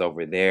 versus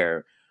over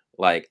there,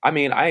 like, I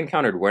mean, I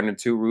encountered one or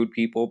two rude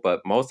people,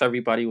 but most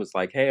everybody was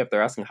like, hey, if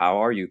they're asking how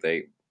are you,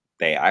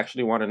 they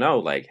actually want to know,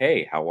 like,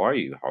 hey, how are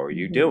you? How are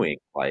you Mhm. doing?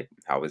 Like,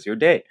 how was your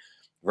day?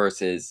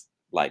 Versus,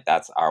 like,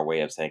 that's our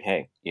way of saying,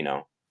 hey,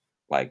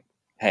 like,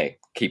 hey,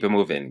 keep it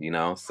moving.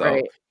 So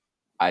Right.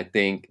 I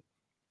think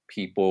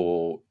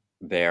people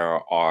there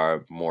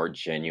are more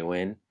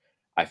genuine.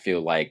 I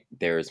feel like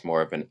there's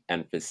more of an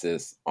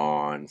emphasis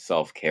on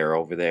self care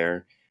over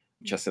there,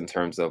 just in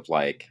terms of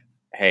like,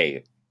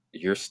 hey,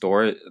 your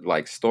store,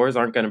 like stores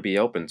aren't going to be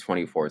open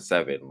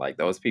 24/7. Like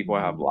those people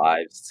have Mhm.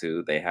 lives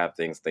too. They have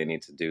things they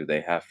need to do.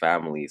 They have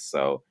families.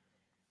 So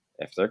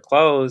if they're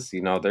closed,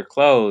 they're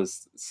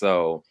closed.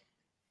 So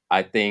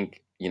I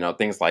think,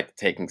 things like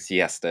taking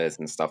siestas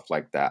and stuff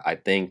like that. I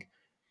think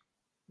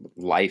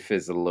life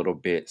is a little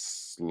bit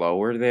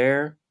slower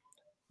there,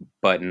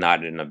 but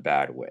not in a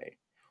bad way.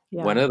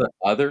 One Yeah. of the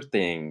other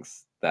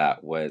things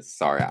that was,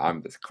 sorry,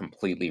 I'm just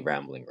completely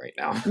rambling right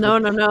now. No,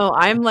 no, no.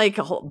 I'm like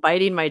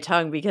biting my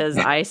tongue because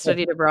I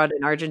studied abroad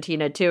in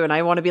Argentina too, and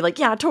I want to be like,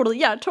 yeah, totally,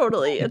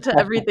 to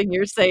everything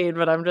you're saying,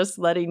 but I'm just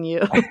letting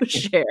you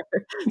share.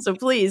 So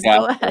please Yeah.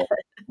 go ahead.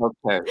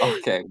 Okay.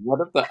 Okay.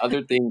 One of the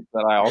other things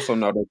that I also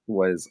noticed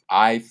was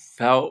I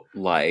felt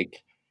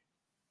like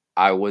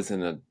I was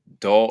an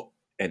adult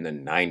in the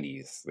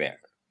 90s there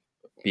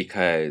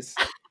because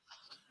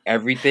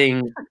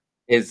everything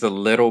is a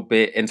little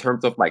bit, in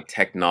terms of, like,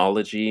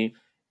 technology,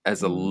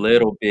 is a Mhm.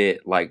 little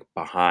bit, like,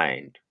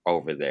 behind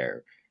over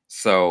there.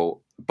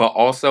 So but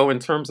also in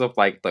terms of,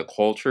 like, the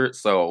culture,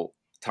 so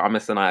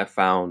Thomas and I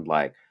found,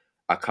 like,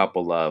 a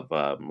couple of,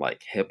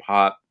 like, hip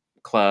hop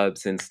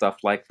clubs and stuff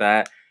like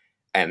that,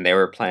 and they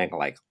were playing,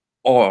 like,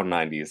 all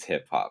 90s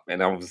hip hop,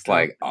 and I was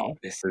like, "Oh, Okay.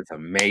 this is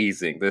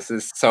amazing. This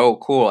is so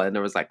cool," and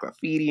there was, like,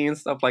 graffiti and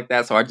stuff like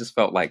that, so I just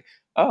felt like,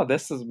 "Oh,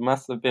 this is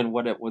must have been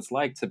what it was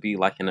like to be,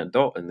 like, an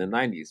adult in the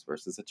 90s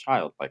versus a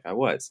child like I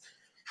was."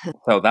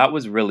 So that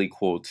was really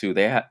cool too.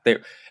 They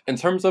in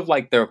terms of,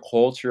 like, their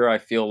culture, I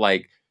feel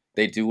like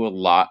they do a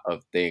lot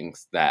of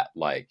things that,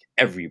 like,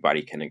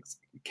 everybody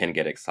can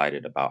get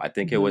excited about. I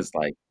think it Mhm. was,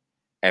 like,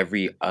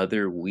 every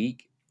other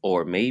week,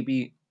 or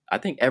maybe I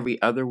think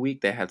every other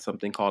week they had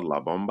something called La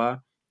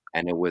Bomba,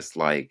 and it was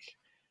like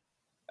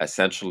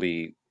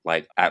essentially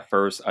like at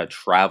first a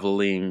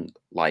traveling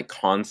like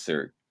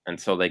concert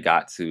until they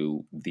got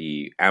to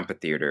the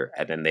amphitheater,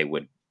 and then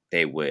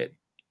they would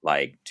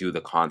like do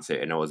the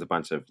concert, and it was a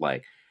bunch of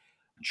like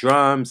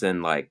drums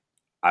and like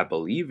I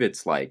believe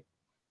it's like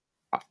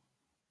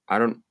I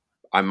don't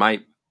I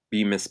might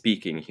be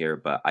misspeaking here,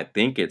 but I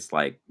think it's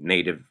like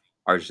native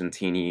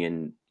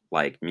Argentinian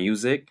like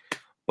music,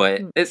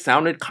 but Mm. it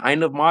sounded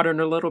kind of modern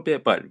a little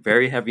bit, but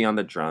very heavy on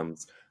the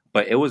drums.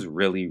 But it was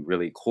really,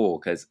 really cool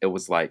because it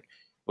was like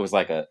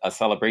a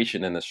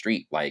celebration in the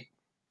street. Like,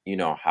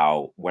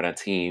 how when a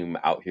team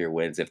out here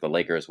wins, if the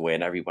Lakers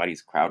win,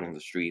 everybody's crowding the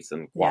streets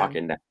and Yeah.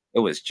 walking. It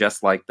was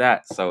just like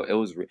that. So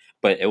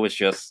but it was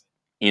just,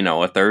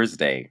 a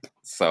Thursday.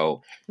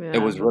 So it Yeah,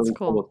 was that's really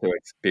cool. cool to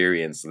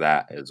experience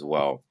that as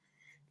well.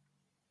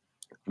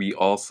 We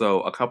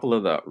also, a couple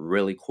of the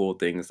really cool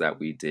things that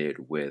we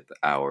did with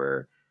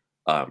our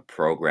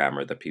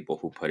programmer, the people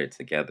who put it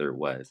together,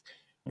 was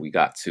we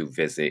got to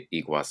visit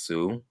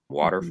Iguazu Mhm.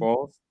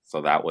 waterfalls.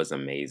 So that was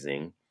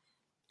amazing.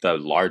 The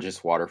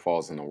largest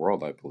waterfalls in the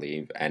world, I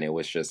believe. And it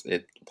was just,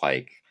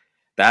 like,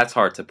 that's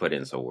hard to put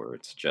into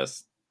words,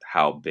 just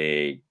how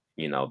big,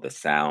 the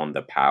sound,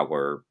 the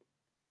power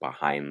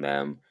behind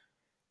them,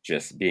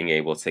 just being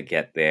able to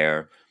get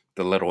there.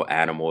 the little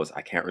animals.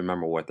 I can't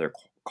remember what they're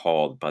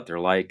called, but they're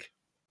like,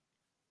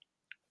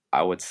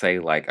 I would say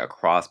like a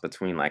cross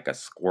between like a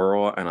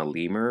squirrel and a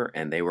lemur,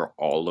 and they were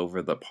all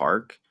over the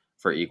park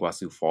for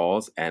Iguazu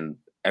Falls, and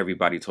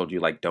everybody told you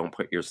like don't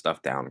put your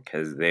stuff down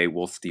because they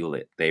will steal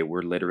it. They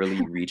were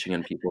literally reaching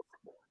in people's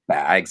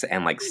bags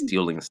and like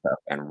stealing stuff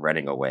and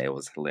running away. It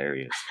was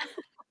hilarious.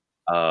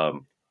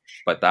 Um,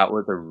 but that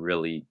was a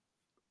really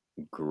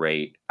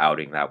great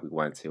outing that we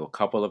went to. A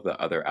couple of the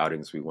other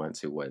outings we went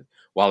to was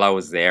while I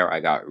was there, I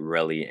got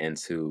really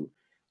into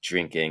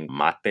drinking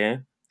mate.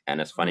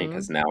 And it's funny Hmm.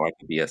 because now I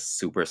can be a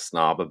super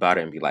snob about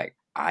it and be like,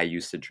 I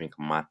used to drink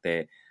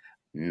mate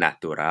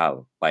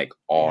natural, like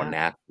all Yeah.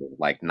 natural,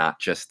 like not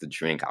just the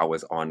drink. I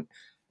was on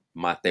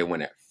mate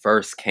when it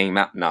first came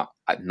out.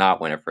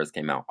 Not when it first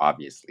came out,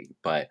 obviously,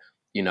 but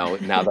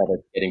now that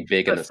it's getting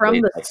big in But the from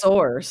States, the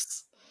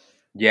source.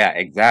 yeah,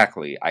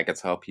 exactly. I could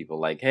tell people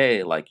like,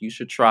 hey, like you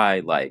should try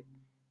like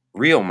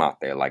real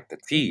mate, like the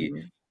tea.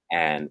 Mhm.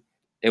 And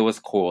it was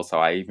cool. So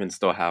I even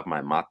still have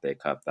my mate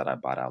cup that I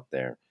bought out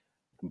there.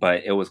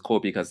 But it was cool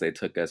because they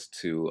took us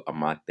to a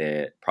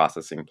mate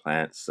processing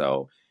plant.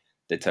 So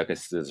they took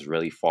us to this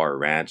really far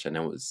ranch and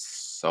it was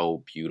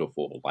so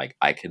beautiful. Like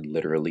I could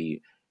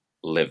literally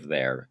live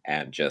there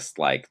and just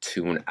like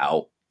tune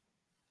out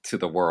to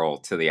the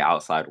world, to the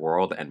outside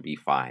world, and be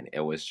fine.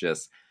 It was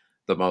just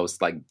the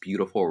most like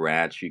beautiful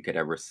ranch you could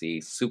ever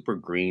see. Super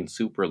green,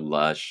 super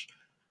lush,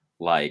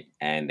 like,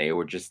 and they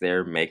were just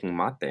there making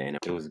mate, and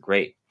it was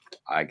great.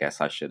 I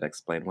guess I should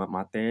explain what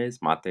mate is.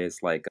 Mate is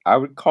like I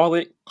would call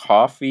it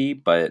coffee,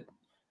 but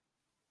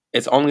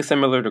it's only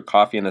similar to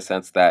coffee in the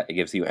sense that it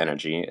gives you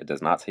energy. It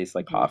does not taste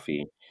like Mhm.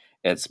 coffee.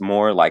 It's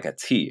more like a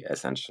tea,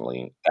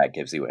 essentially, that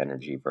gives you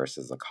energy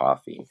versus a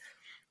coffee.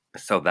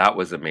 So that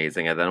was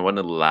amazing. And then one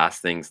of the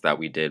last things that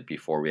we did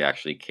before we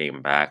actually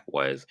came back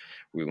was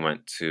we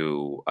went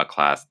to a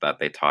class that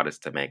they taught us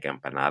to make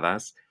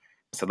empanadas.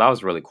 So that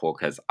was really cool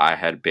because I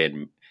had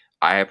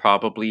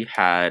probably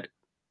had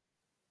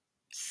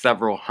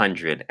several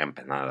hundred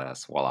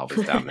empanadas while I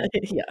was down there.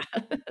 Yeah.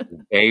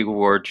 They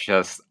were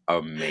just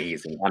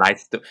amazing.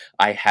 And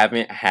I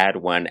haven't had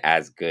one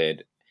as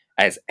good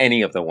as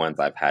any of the ones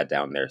I've had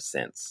down there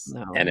since.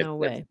 No, And no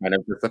it's way. kind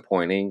of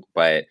disappointing,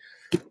 but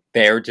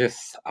they're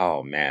just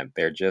oh man,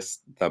 they're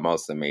just the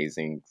most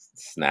amazing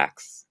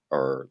snacks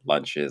or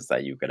lunches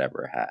that you could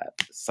ever have.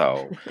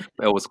 So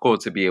it was cool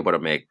to be able to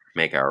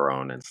make our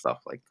own and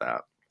stuff like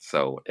that.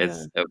 So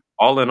Yeah.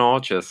 all in all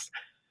just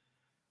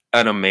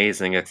an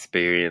amazing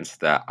experience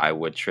that I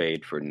would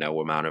trade for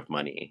no amount of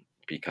money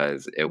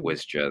because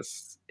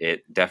Mm.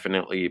 it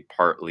definitely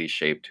partly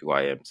shaped who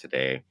I am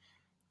today.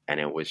 And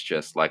it was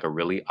just like a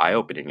really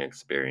eye-opening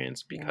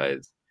experience Yeah.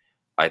 because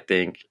I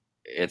think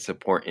it's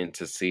important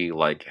to see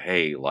like,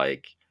 hey,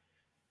 like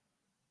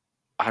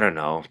I don't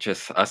know,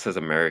 just us as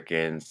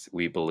Americans,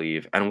 we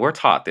believe, and we're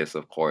taught this,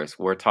 of course.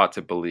 We're taught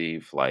to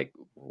believe like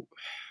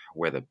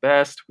we're the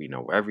best, we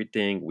know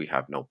everything, we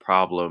have no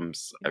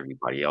problems.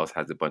 Everybody else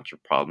has a bunch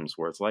of problems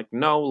where it's like,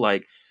 no,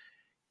 like,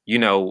 you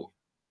know,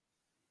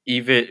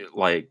 even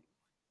like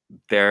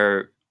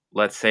their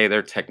let's say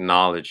their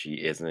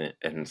technology isn't,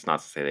 and it's not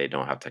to say they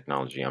don't have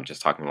technology. I'm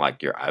just talking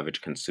like your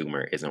average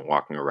consumer isn't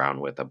walking around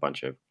with a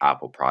bunch of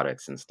Apple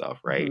products and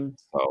stuff, right? Mhm.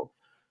 So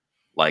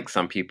like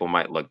some people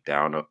might look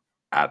down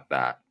at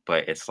that,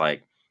 but it's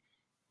like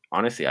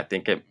honestly, I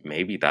think it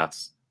maybe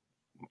that's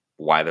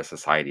why the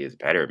society is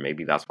better.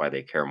 Maybe that's why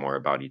they care more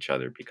about each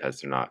other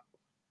because they're not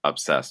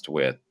obsessed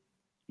with,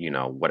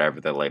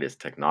 whatever the latest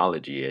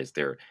technology is.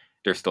 They're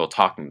still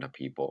talking to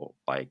people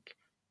like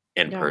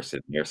in Yeah.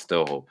 person. They're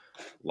still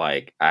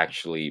like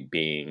actually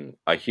being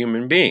a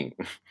human being.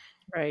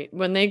 Right.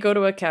 When they go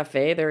to a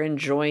cafe, they're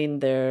enjoying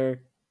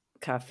their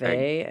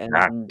cafe and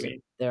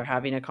Exactly. they're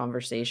having a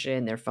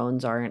conversation. Their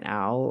phones aren't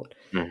out.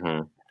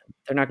 Hmm.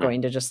 They're not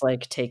going to just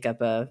like take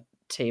up a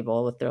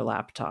table with their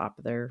laptop.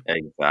 They're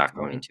going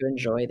Exactly. to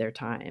enjoy their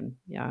time.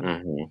 Yeah.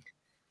 Hmm.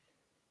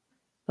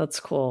 That's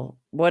cool.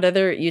 What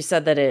other you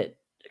said that it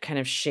kind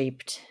of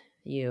shaped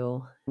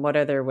you. What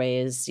other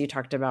ways you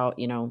talked about,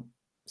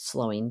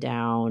 slowing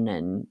down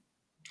and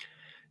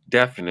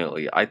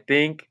Definitely. I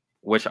think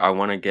which I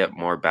want to get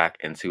more back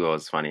into. It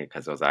was funny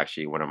because it was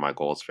actually one of my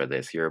goals for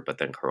this year, but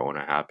then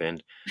Corona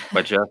happened.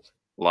 But just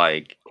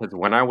like, because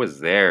when I was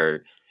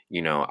there,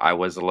 I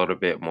was a little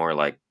bit more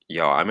like,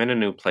 yo, I'm in a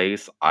new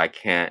place. I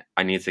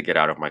need to get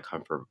out of my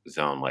comfort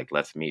zone. Like,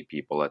 let's meet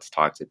people, let's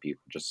talk to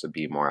people just to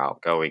be more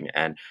outgoing.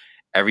 And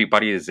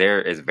everybody is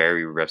there is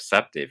very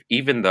receptive.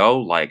 Even though,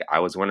 like, I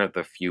was one of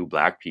the few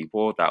Black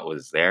people that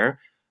was there,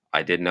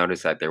 I did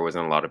notice that there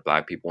wasn't a lot of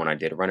Black people. When I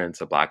did run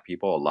into Black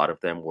people, a lot of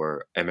them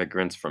were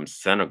immigrants from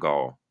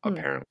Senegal, Hmm.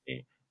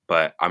 apparently.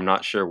 But I'm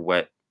not sure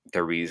what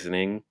the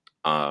reasoning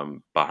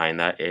behind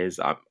that is.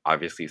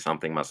 Obviously,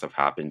 something must have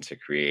happened to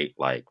create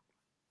like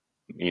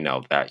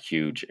that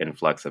huge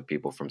influx of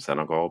people from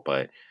Senegal.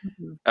 But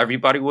Mhm.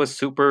 everybody was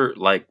super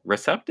like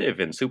receptive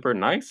and super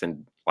nice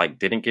and like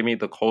didn't give me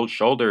the cold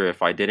shoulder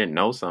if I didn't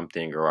know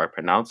something or I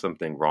pronounced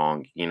something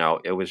wrong.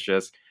 It was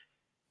just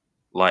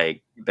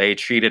like they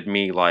treated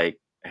me like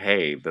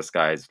hey, this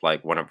guy's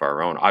like one of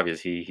our own.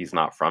 Obviously, he's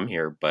not from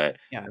here, but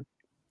Yeah,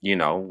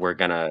 we're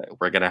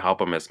gonna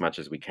help him as much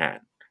as we can.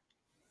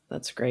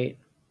 that's great.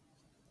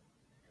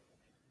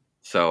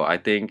 So I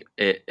think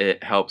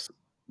it helps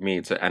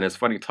me to, and it's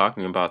funny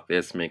talking about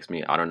this makes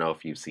me. I don't know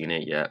if you've seen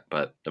it yet,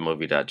 but the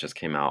movie that just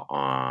came out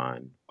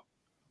on,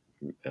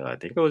 I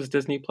think it was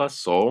Disney Plus,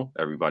 Soul.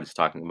 Everybody's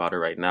talking about it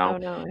right Oh now.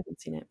 no, I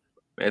haven't seen it.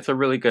 It's a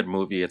really good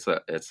movie. It's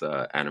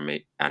a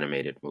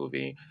animated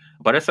movie,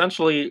 but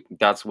essentially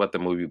that's what the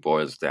movie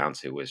boils down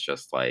to. Is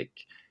just like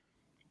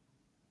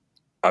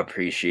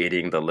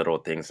appreciating the little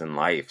things in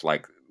life.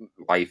 Like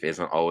life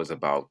isn't always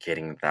about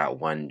getting that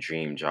one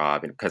dream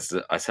job, and because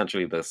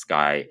essentially this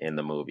guy in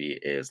the movie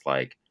is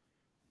like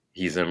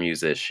he's a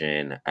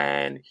musician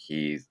and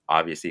he's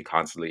obviously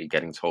constantly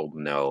getting told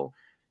no,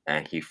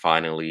 and he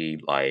finally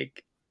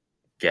like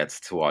gets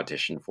to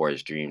audition for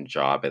his dream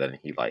job, and then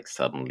he like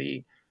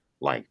suddenly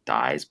like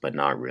dies, but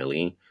not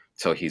really.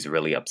 So he's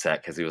really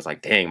upset because he was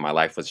like, dang, my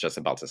life was just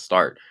about to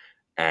start.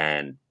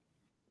 And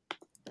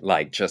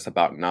like just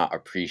about not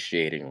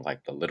appreciating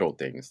like the little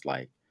things.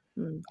 Like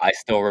Mm. I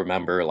still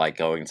remember like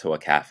going to a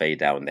cafe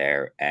down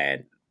there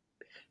and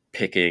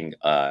picking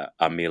a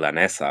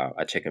milanesa,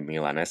 a chicken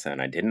milanesa,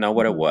 and I didn't know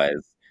what it Mhm.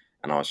 was.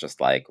 And I was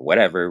just like,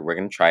 whatever, we're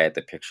gonna try it.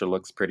 The picture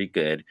looks pretty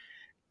good.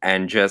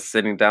 And just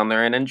sitting down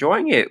there and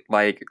enjoying it.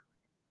 Like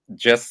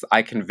just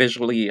I could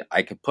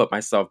put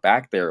myself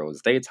back there. It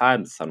was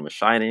daytime, the sun was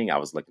shining, I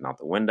was looking out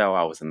the window,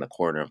 I was in the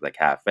corner of the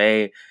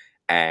cafe,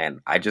 and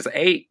I just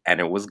ate and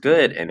it was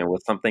good Yeah. and it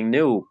was something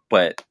new.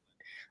 But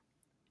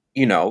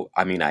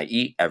I mean I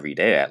eat every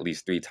day at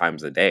least 3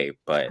 times a day,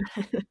 but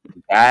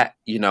that,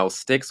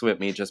 sticks with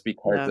me just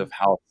because Yeah. of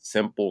how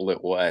simple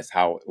it was,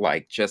 how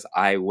like just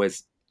I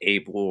was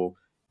able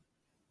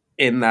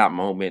in that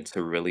moment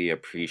to really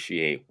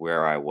appreciate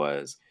where I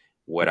was,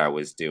 what I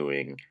was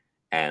doing,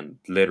 and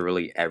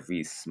literally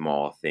every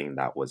small thing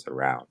that was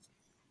around.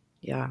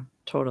 Yeah,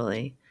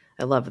 totally.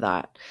 I love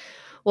that.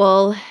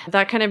 Well,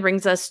 that kind of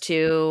brings us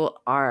to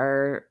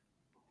our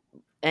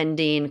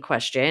ending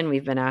question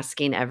we've been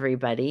asking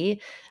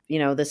everybody.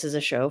 This is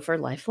a show for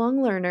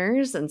lifelong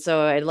learners. And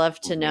so I'd love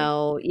to Mhm.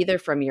 know either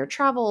from your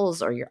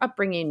travels or your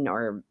upbringing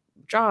or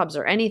jobs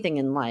or anything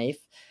in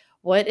life,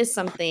 what is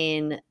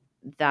something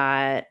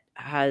that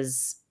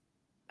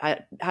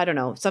I don't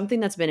know, something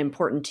that's been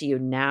important to you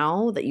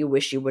now that you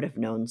wish you would have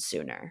known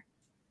sooner?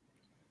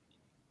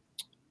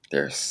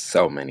 There's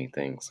so many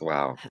things.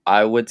 Wow.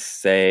 I would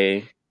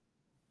say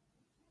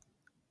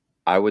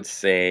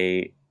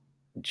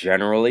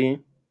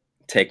generally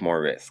take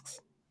more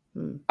risks.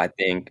 Hmm. I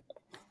think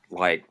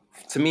like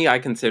to me I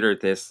consider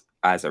this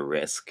as a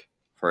risk.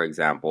 For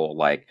example,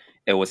 like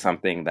it was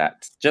something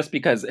that just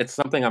because it's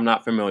something I'm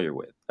not familiar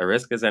with. A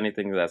risk is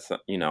anything that's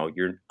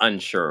you're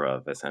unsure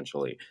of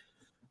essentially.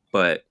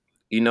 But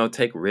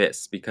take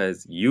risks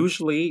because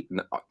usually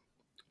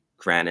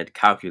granted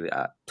calculate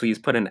please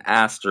put an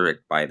asterisk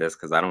by this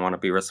because I don't want to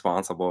be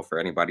responsible for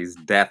anybody's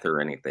death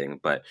or anything,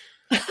 but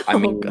I Oh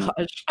mean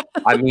gosh.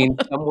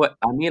 somewhat.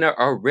 I mean,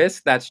 a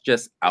risk that's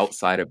just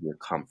outside of your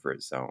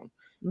comfort zone.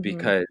 Hmm.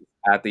 Because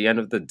at the end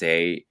of the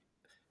day,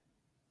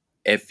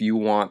 if you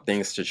want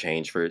things to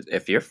change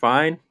if you're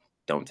fine,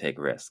 don't take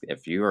risk.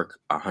 If you are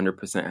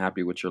 100%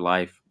 happy with your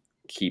life,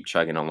 keep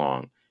chugging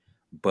along.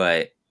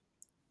 But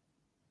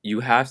you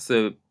have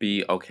to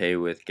be okay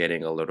with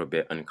getting a little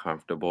bit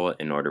uncomfortable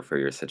in order for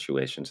your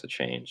situation to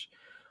change.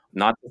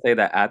 Not to say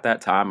that at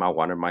that time I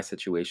wanted my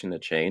situation to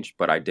change,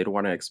 but I did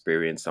want to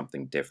experience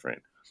something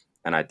different.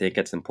 And I think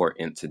it's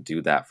important to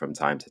do that from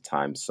time to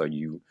time so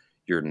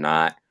you're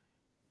not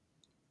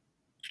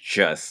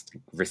just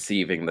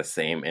receiving the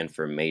same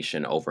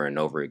information over and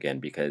over again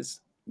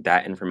because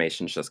that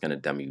information is just going to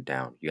dumb you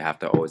down. You have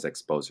to always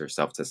expose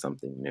yourself to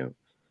something new.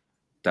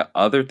 The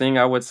other thing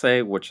I would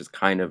say, which is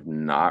kind of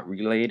not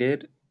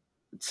related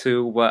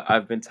to what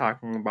I've been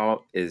talking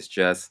about, is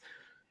just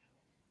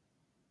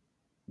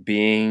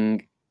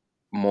being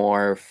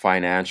more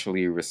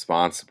financially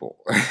responsible.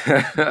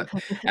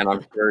 And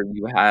I'm sure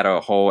you had a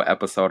whole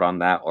episode on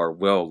that or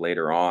will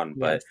later on,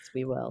 but Yes,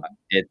 we will.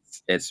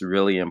 it's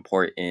really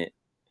important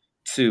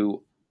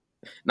to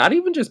not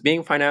even just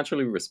being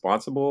financially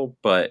responsible,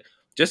 but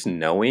just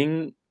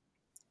knowing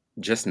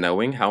just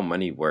knowing how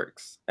money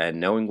works and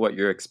knowing what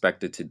you're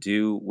expected to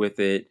do with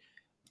it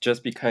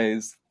just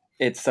because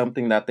it's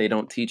something that they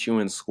don't teach you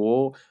in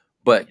school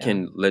but Yeah.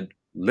 can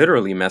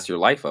literally mess your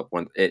life up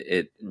when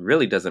it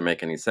really doesn't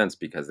make any sense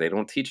because they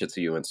don't teach it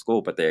to you in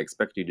school but they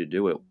expect you to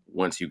do it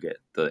once you get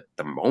the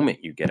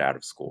moment you get out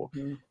of school.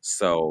 Mhm.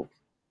 So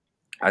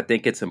I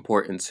think it's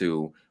important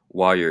to,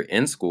 while you're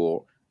in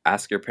school,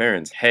 ask your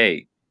parents,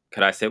 hey,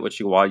 could I sit with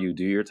you while you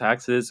do your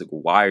taxes?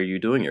 Why are you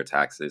doing your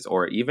taxes?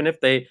 Or even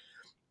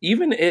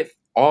if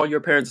all your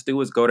parents do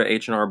is go to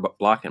H&R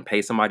Block and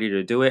pay somebody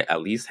to do it,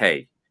 at least,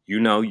 hey,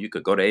 you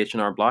could go to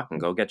H&R Block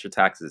and go get your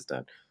taxes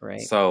done.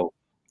 Right. So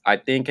I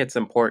think it's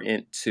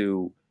important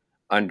to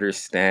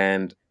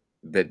understand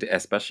that,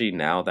 especially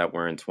now that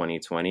we're in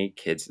 2020,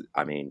 kids,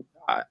 I mean,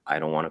 I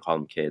don't want to call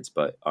them kids,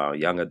 but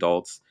young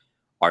adults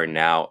are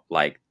now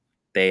like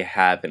they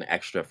have an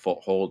extra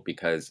foothold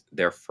because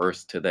they're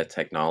first to the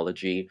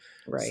technology.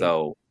 Right.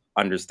 So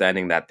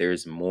understanding that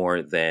there's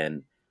more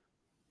than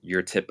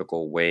your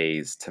typical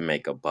ways to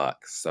make a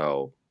buck.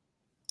 So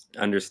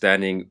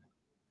understanding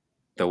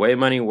the way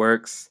money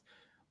works,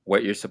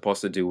 what you're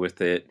supposed to do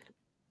with it.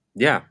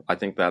 Yeah, I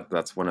think that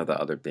that's one of the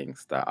other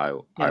things that I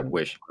Yeah.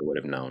 wish I would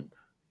have known.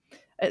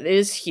 It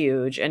is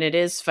huge. And it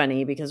is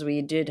funny because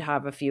we did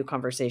have a few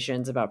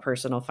conversations about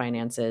personal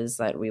finances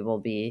that we will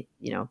be,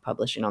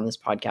 publishing on this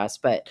podcast.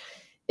 But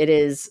it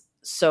is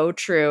so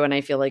true. And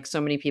I feel like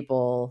so many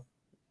people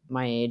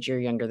my age, you're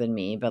younger than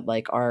me, but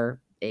like our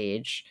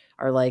age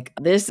are like,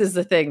 this is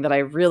the thing that I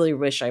really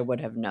wish I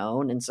would have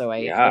known. And so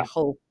Yeah,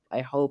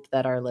 I hope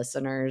that our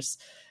listeners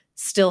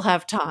still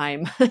have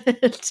time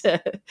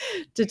to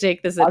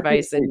take this I think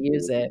advice they and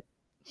use do. it.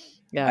 I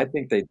Yeah.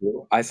 think they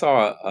do. I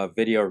saw a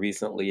video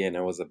recently and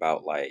it was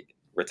about like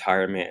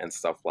retirement and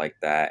stuff like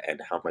that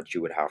and how much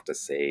you would have to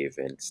save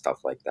and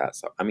stuff like that.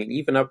 So, I mean,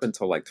 even up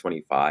until like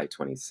 25,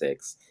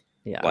 26,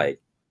 Yeah.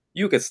 like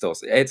you could still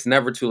say it's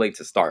never too late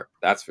to start.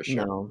 That's for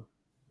sure. No.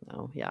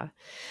 No, yeah.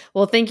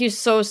 Well, thank you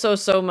so, so,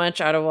 so much,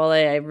 Adewole.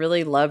 I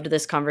really loved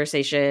this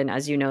conversation.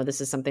 As you know, this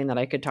is something that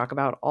I could talk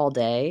about all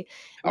day.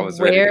 I was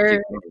ready to keep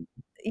Where, going.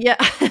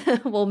 yeah,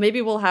 well,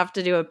 maybe we'll have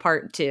to do a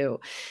part two.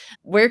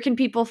 Where can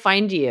people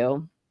find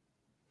you?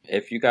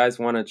 If you guys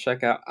want to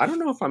check out, I don't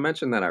know if I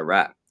mentioned that I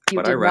rap, You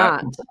but I did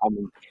rap. not.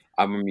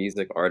 I'm a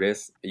music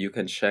artist. You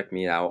can check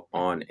me out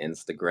on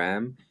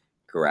Instagram,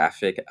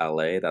 Graphic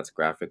LA. That's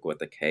graphic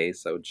with a K.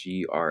 So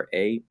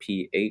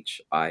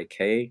GRAPHIK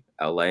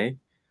LA.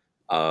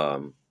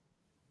 Um,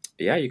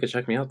 yeah, you can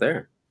check me out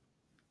there.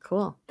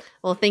 Cool.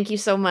 Well, thank you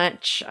so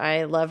much.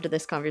 I loved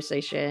this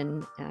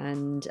conversation.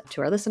 And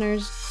to our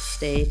listeners,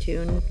 stay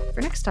tuned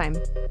for next time.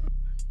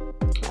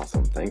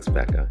 Awesome. Thanks,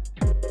 Becca.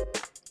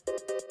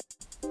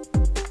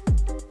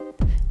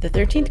 The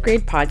 13th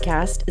Grade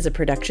Podcast is a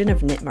production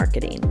of Knit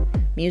Marketing.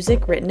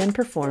 Music written and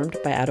performed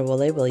by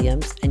Adewole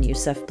Williams and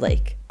Yusuf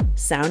Blake.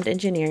 Sound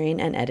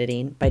engineering and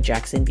editing by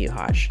Jackson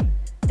Buhaj.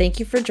 Thank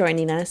you for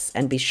joining us,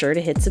 and be sure to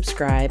hit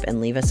subscribe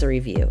and leave us a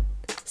review.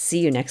 See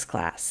you next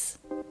class.